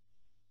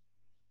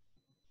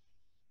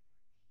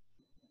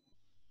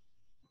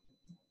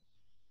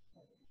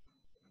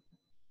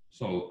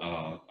 So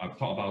I've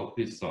talked about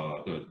this.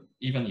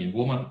 Even in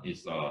women,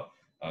 is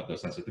the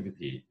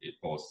sensitivity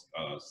for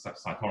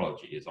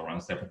cytology is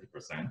around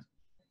 70%.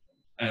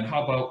 And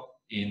how about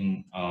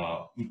in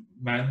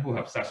men who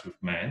have sex with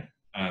men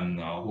and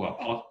who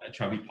are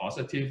HIV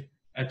positive?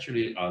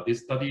 Actually, this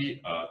study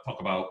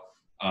talk about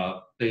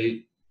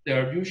they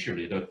are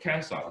usually the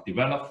cancer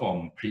developed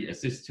from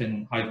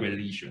pre-existing high-grade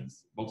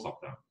lesions, most of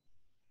them.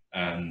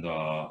 And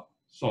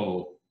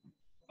so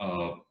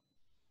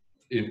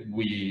if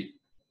we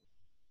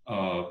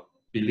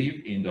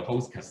believe in the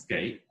host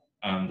cascade,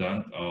 and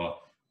then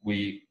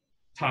we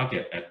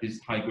target at this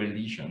high-grade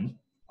lesion,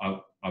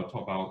 I'll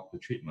talk about the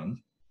treatment.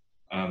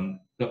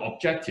 The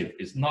objective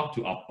is not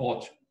to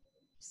abort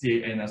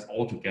CANS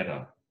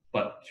altogether,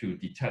 but to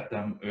detect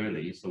them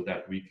early so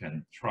that we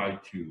can try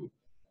to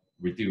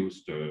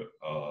reduce the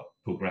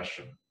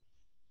progression.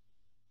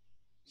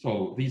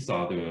 So these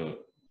are the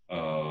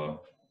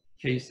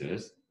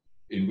cases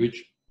in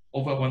which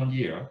over 1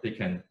 year, they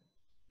can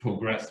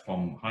progress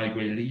from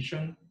high-grade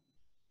lesion,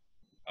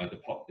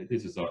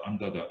 this is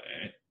under the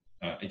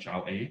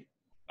HRA,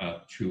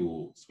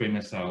 to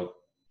squamous cell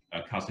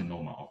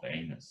carcinoma of the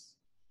anus.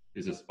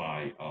 This is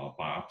by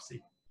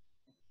biopsy.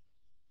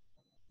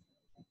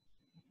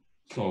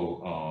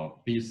 So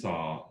these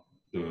are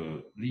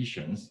the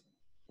lesions.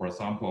 For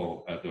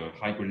example, the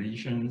high-grade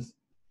lesions,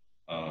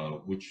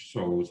 which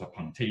shows a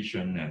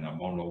punctation and a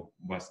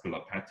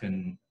monovascular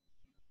pattern,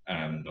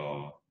 and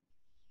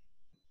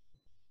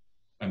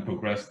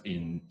progressed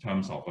in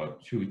terms of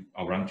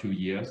around 2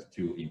 years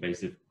to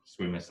invasive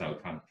squamous cell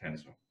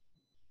cancer.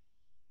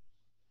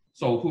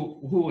 So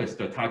who is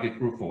the target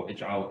group for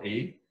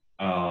HRA?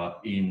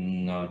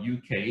 In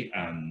UK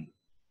and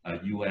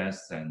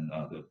US and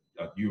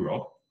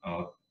Europe,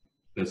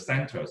 the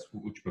centers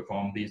which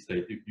perform this,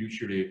 they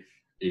usually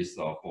is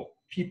for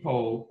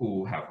people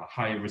who have a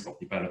high risk of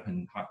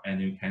developing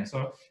anal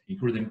cancer,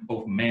 including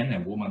both men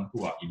and women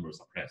who are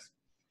immunosuppressed.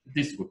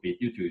 This would be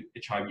due to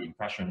HIV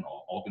infection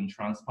or organ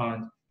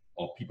transplant,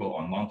 or people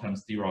on long-term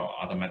steroid or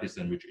other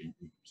medicine which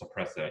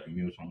suppress their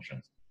immune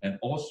functions. And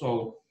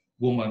also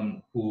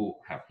women who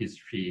have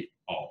history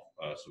of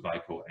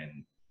cervical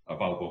and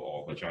vulval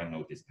or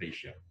vaginal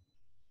dysplasia.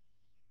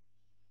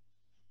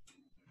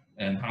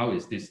 And how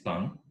is this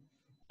done?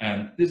 And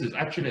this is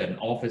actually an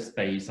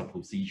office-based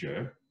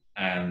procedure.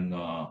 And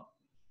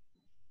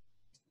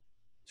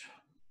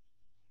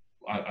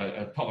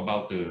I talk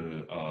about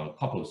the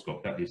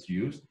colposcope that is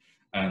used.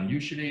 And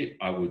usually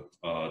I would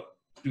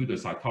do the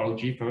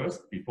cytology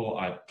first before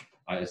I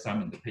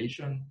examine the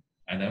patient,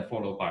 and then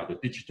followed by the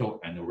digital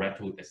and the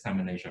rectal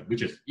examination,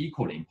 which is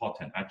equally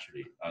important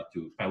actually to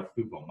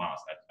fulfill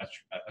mass.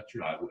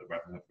 Actually, I would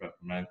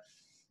recommend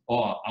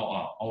all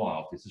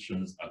our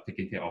physicians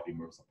taking care of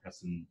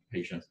immunosuppressant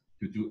patients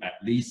to do at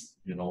least,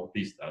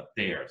 this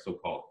their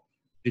so-called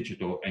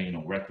digital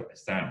and rectal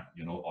exam.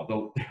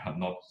 Although they are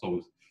not so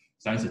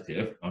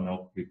sensitive,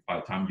 by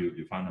the time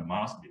you find a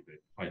mass,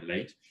 it's quite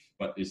late,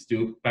 but it's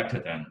still better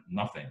than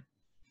nothing.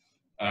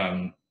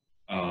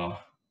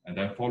 And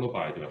then followed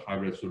by the high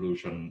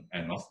resolution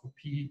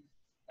anoscopy.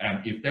 And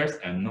if there's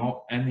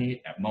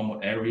any abnormal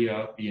area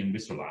being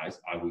visualized,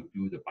 I will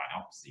do the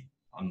biopsy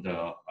under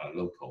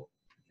local.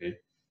 Okay.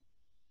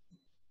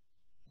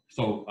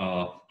 So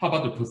how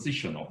about the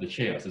position of the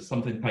chairs? It's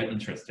something quite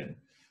interesting.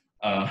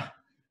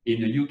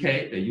 In the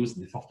UK, they use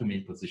the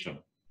lithotomy position.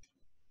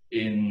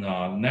 In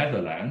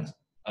Netherlands,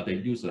 they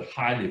use a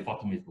high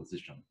lithotomy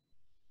position.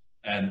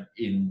 And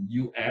in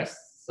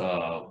US,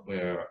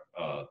 where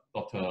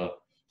Dr.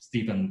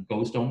 Stephen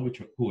Goldstone,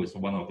 who is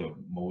one of the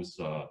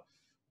most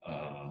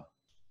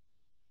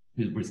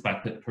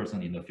respected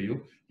person in the field,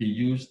 he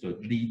used the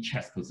lead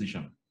chest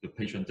position. The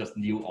patient just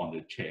kneel on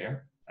the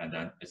chair and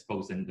then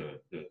exposing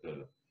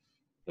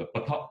the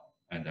buttock,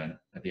 and then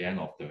at the end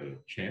of the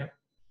chair.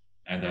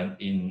 And then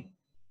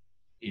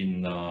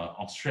in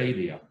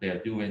Australia, they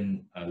are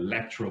doing a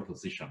lateral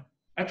position.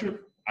 Actually,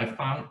 I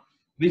found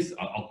this,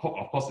 of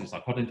course, is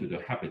according to the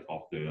habit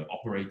of the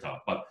operator,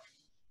 but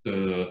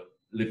the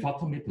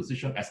lithotomy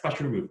position,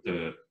 especially with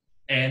the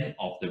end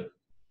of the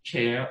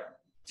chair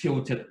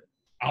tilted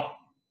up,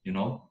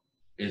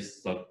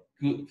 is a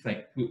good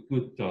thing,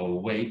 good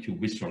way to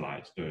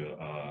visualize the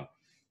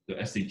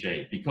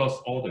SCJ, because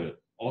all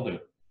the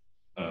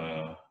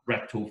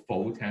rectal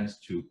fold tends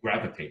to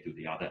gravitate to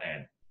the other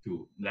end,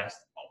 to less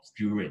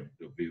obscuring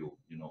the view.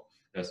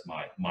 That's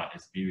my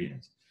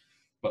experience.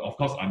 But of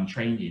course, I'm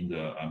trained in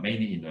the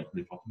mainly in the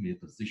lithotomy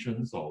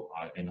position. So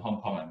in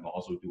Hong Kong, I'm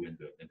also doing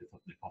the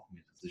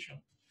lithotomy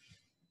position.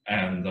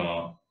 And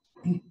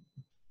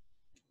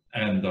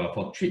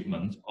for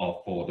treatment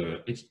or for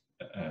the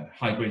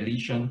high-grade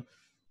lesion,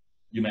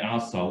 you may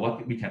ask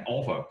what we can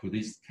offer to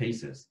these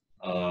cases.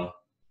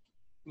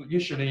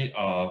 Usually,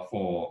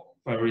 for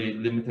very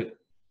limited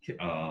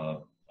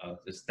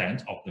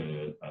extent of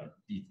the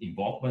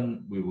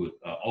involvement, we would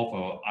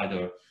offer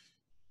either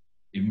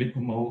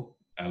imiquimod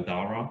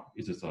Eldara.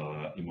 This is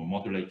a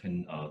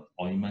immunomodulating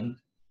ointment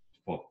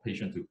for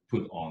patients to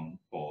put on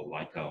for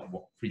like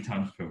 3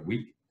 times per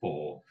week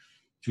for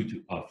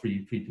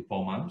 3 to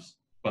 4 months.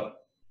 But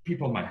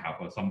people might have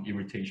some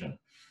irritation.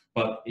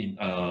 But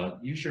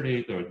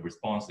usually the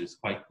response is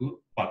quite good.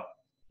 But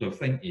the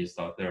thing is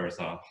that there is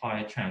a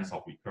high chance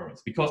of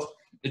recurrence because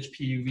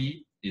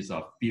HPV is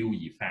a field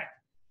effect.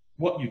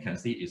 What you can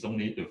see is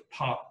only the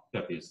part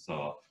that is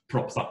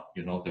props up,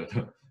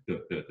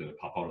 the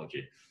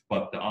pathology.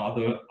 But the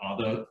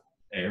other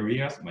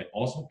areas might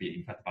also be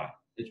infected by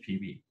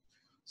HPV.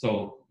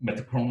 So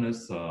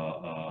metachronous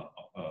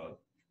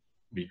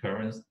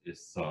recurrence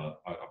is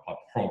a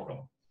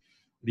problem.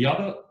 The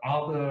other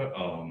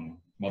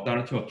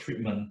modality of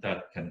treatment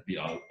that can be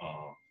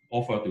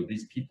offered to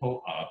these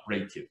people are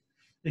ablative.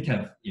 They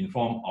can in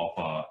form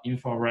of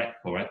infrared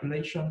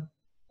coagulation,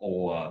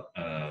 or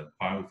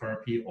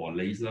biotherapy, or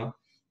laser,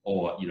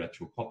 or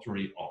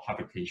electrocautery, or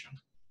hybrication.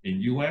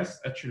 In US,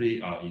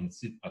 actually, in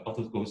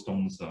Dr.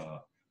 Goldstone's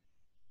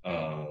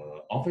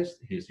office,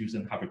 he's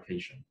using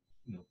hybrication.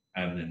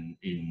 And then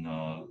in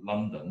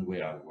London,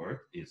 where I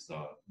work,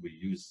 we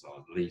use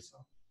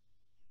laser.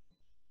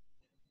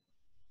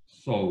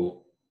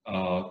 So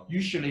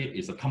usually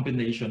it's a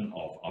combination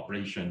of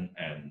ablation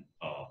and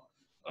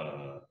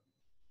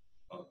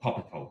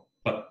topical,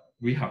 but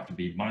we have to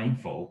be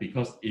mindful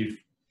because if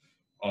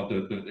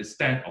the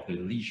extent of the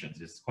lesions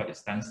is quite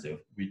extensive,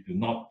 we do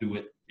not do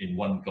it in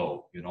one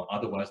go.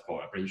 Otherwise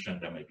for ablation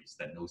there may be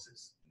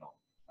stenosis.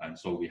 And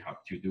so we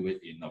have to do it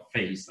in a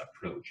phased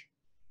approach.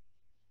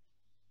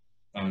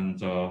 And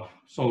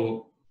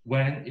so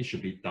when it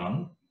should be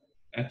done,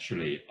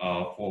 actually,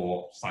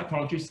 for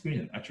cytology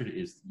screening, actually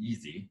is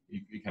easy.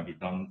 It can be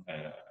done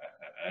at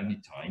any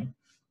time.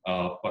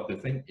 But the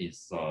thing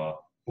is,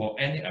 for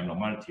any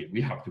abnormality,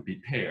 we have to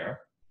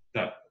prepare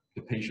that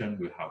the patient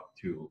will have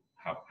to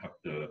have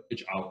the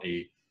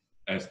HRA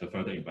as the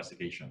further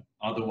investigation.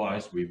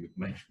 Otherwise, we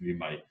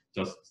might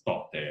just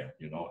stop there,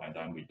 you know, and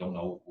then we don't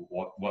know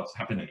what's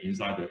happening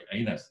inside the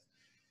anus.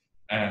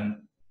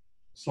 And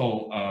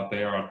so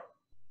there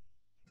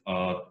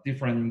are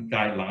different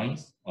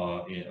guidelines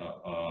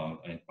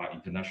by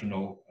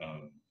international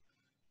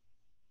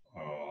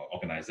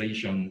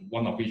organization,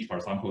 one of which, for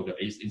example,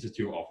 the ACE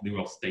Institute of New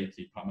York State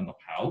Department of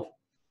Health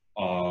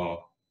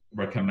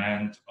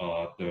recommend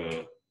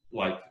the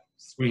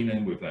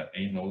screening with an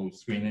anal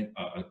screening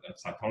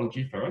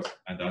cytology first,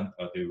 and then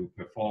they will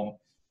perform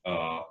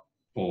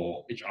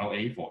for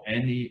HRA for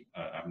any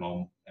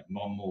abnormal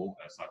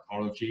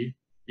cytology,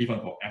 even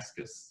for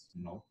ascus,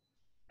 you know.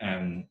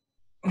 And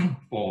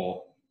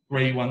for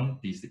grade 1,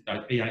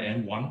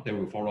 AIN1, they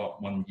will follow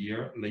up 1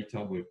 year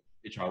later with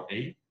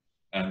HRA.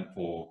 And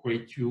for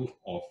grade 2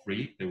 or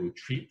 3, they will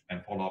treat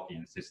and follow up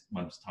in 6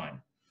 months'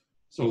 time.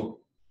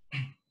 So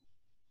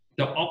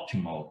the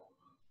optimal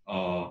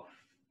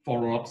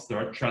follow-up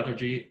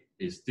strategy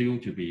is still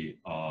to be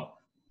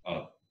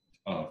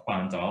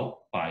found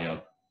out by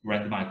a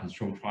randomized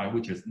control trial,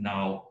 which is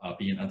now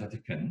being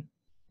undertaken.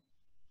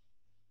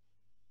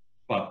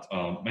 But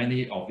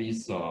many of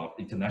these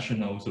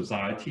international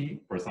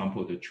society, for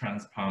example, the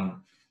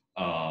Transplant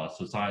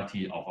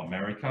Society of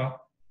America,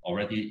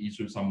 already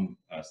issued some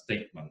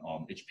statement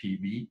on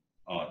HPV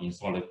in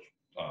solid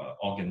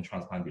organ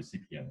transplant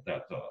recipient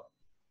that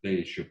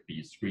they should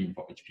be screened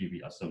for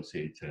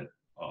HPV-associated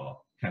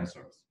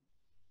cancers.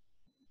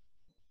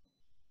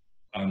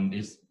 And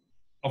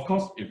of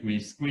course, if we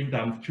screen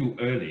them too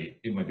early,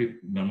 it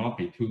may not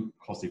be too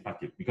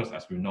cost-effective, because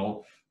as we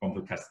know from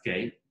the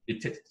cascade,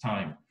 it takes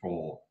time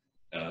for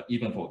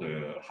even for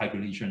the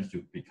hybrid lesions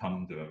to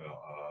become the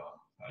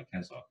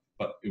cancer.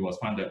 But it was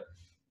found that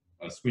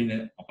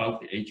screening above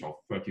the age of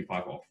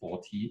 35 or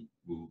 40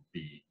 will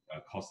be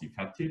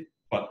cost-effective.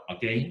 But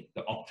again,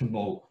 the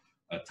optimal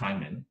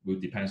timing will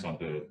depend on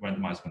the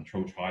randomized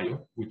control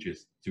trial, which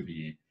is to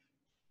be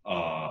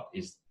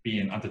is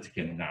being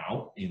undertaken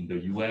now in the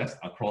US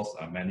across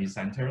many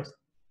centers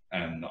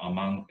and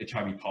among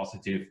HIV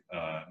positive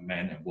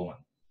men and women.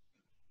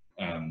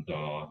 And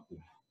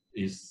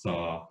is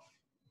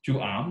 2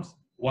 arms.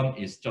 One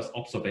is just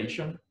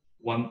observation.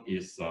 One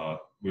is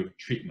with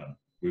treatment,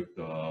 with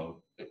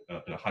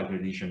the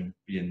hybrid lesion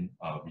being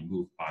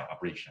removed by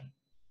ablation.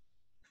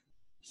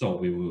 So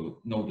we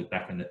will know the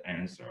definite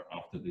answer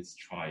after this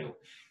trial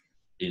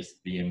is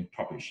being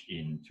published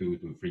in 2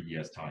 to 3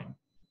 years' time.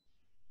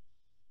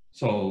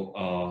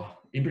 So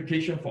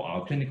implication for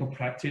our clinical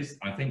practice,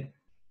 I think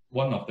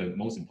one of the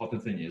most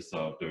important thing is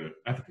the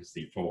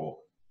efficacy for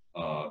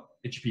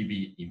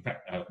HPV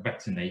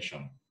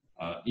vaccination.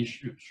 It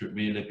should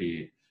really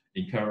be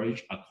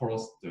encouraged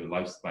across the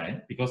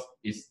lifespan, because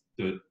it's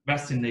the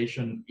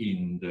vaccination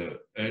in the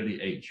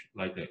early age,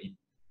 like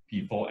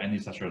before any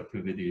sexual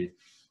activity,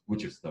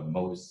 which is the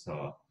most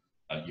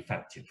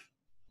effective.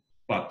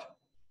 But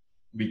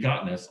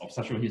regardless of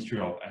sexual history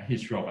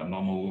of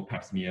abnormal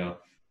pap smear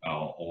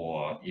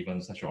or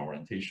even sexual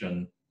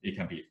orientation, it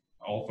can be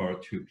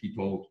offered to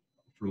people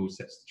through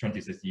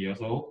 26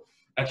 years old.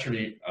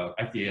 Actually,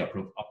 FDA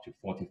approved up to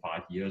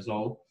 45 years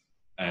old.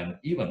 And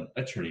even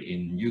actually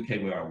in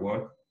UK where I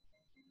work,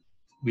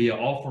 we are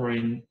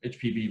offering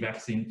HPV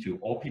vaccine to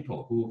all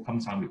people who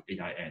comes down with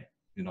AIN,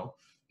 you know,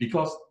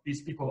 because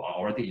these people are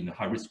already in the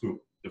high-risk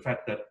group. The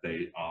fact that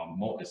they are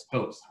more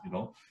exposed, you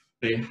know,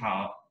 they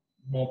are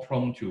more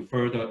prone to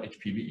further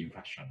HPV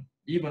infection.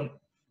 Even,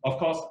 of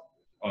course,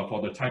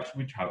 for the types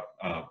which have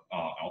are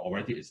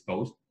already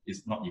exposed,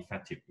 it's not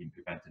effective in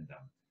preventing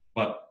them.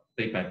 But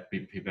they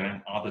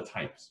prevent other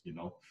types, you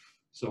know,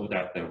 so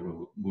that they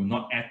will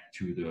not add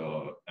to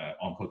the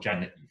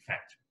oncogenic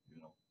effect, you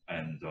know.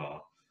 And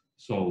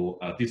so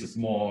this is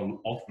more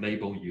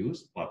off-label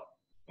use, but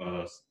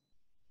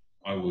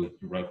I would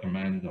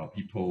recommend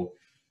people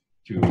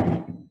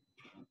to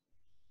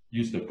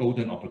use the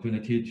golden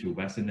opportunity to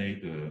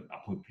vaccinate the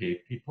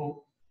appropriate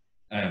people.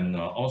 And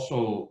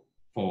also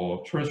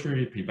for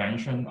tertiary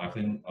prevention, I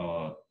think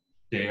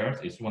there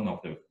is one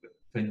of the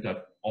things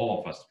that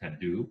all of us can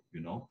do,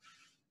 you know,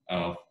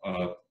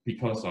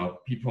 because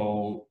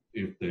people,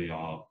 if they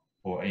are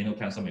for anal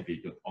cancer,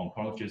 maybe the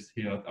oncologists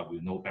here that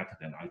will know better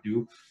than I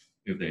do.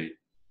 If they,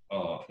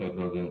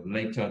 the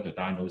later the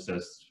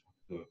diagnosis,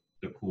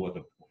 the poor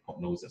the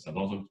prognosis, and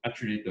also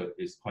actually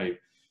it's quite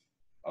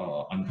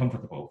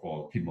uncomfortable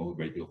for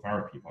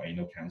chemoradiotherapy for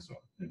anal cancer,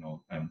 you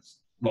know, and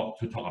not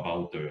to talk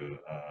about the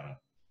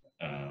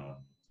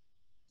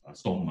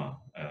stoma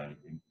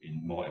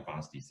in more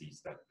advanced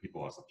disease that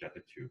people are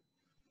subjected to.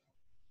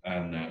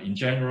 And in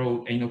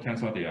general, anal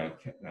cancer, they are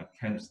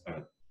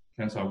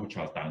cancer which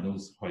are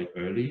diagnosed quite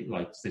early,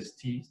 like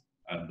 60s,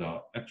 and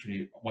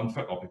actually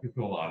 1/3 of the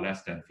people are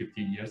less than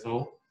 50 years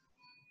old.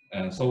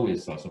 And so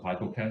is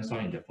cervical cancer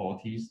in the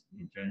 40s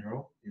in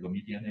general, in the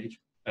median age,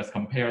 as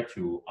compared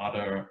to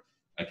other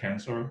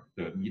cancer,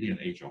 the median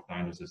age of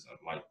diagnosis are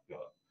like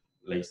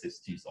late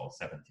 60s or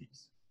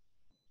 70s.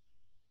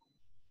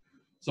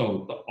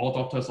 So all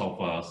doctors of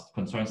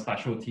concerned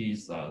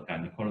specialties,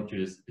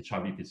 gynecologists,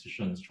 HIV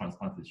physicians,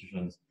 transplant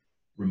physicians,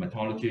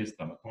 rheumatologists,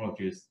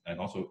 dermatologists, and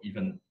also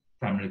even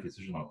primary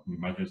physician or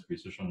emergency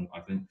physician,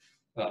 I think,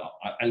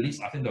 at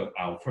least I think that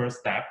our first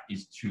step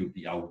is to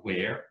be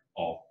aware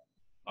of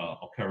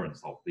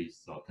occurrence of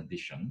this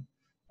condition.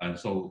 And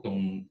so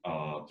don't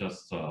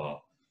just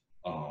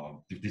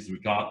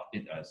disregard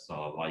it as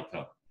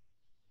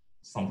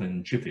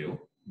something trivial,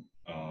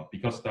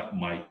 because that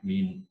might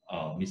mean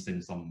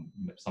missing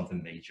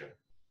something major.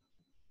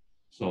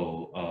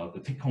 So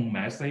the take-home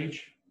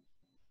message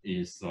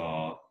is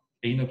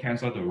anal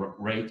cancer, the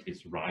rate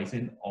is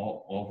rising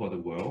all over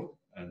the world,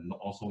 and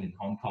also in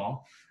Hong Kong.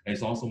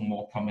 It's also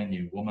more common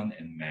in women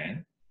and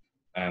men.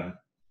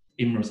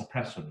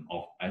 Immunosuppression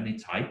of any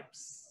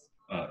types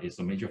is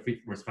a major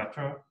risk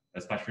factor,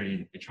 especially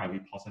in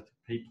HIV positive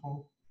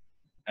people.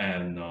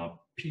 And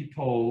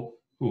people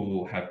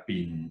who have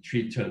been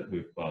treated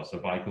with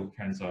cervical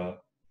cancer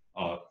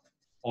are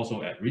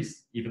also at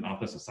risk, even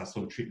after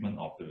successful treatment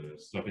of the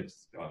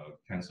cervix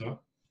cancer.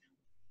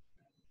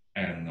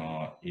 And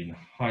in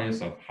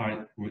highest of high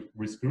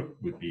risk group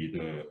would be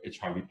the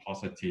HIV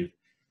positive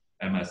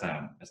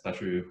MSM,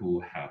 especially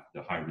who have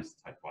the high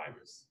risk type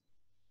virus.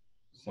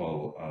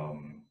 So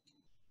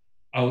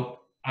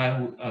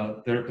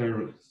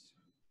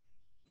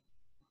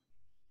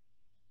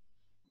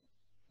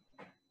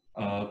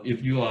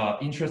if you are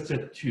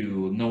interested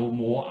to know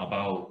more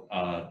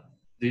about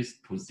this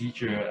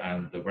procedure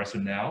and the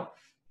rationale,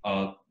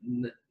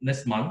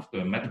 next month,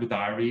 the medical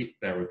diary,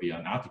 there will be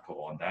an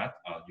article on that.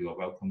 You are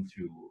welcome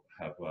to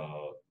have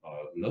a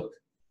look.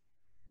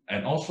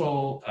 And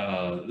also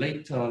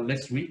later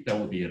next week, there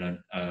will be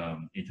an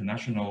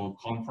international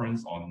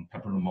conference on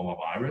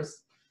papillomavirus,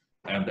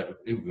 and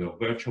it will be a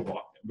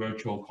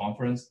virtual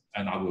conference,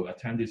 and I will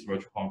attend this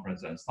virtual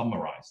conference and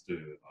summarize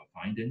the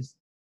findings.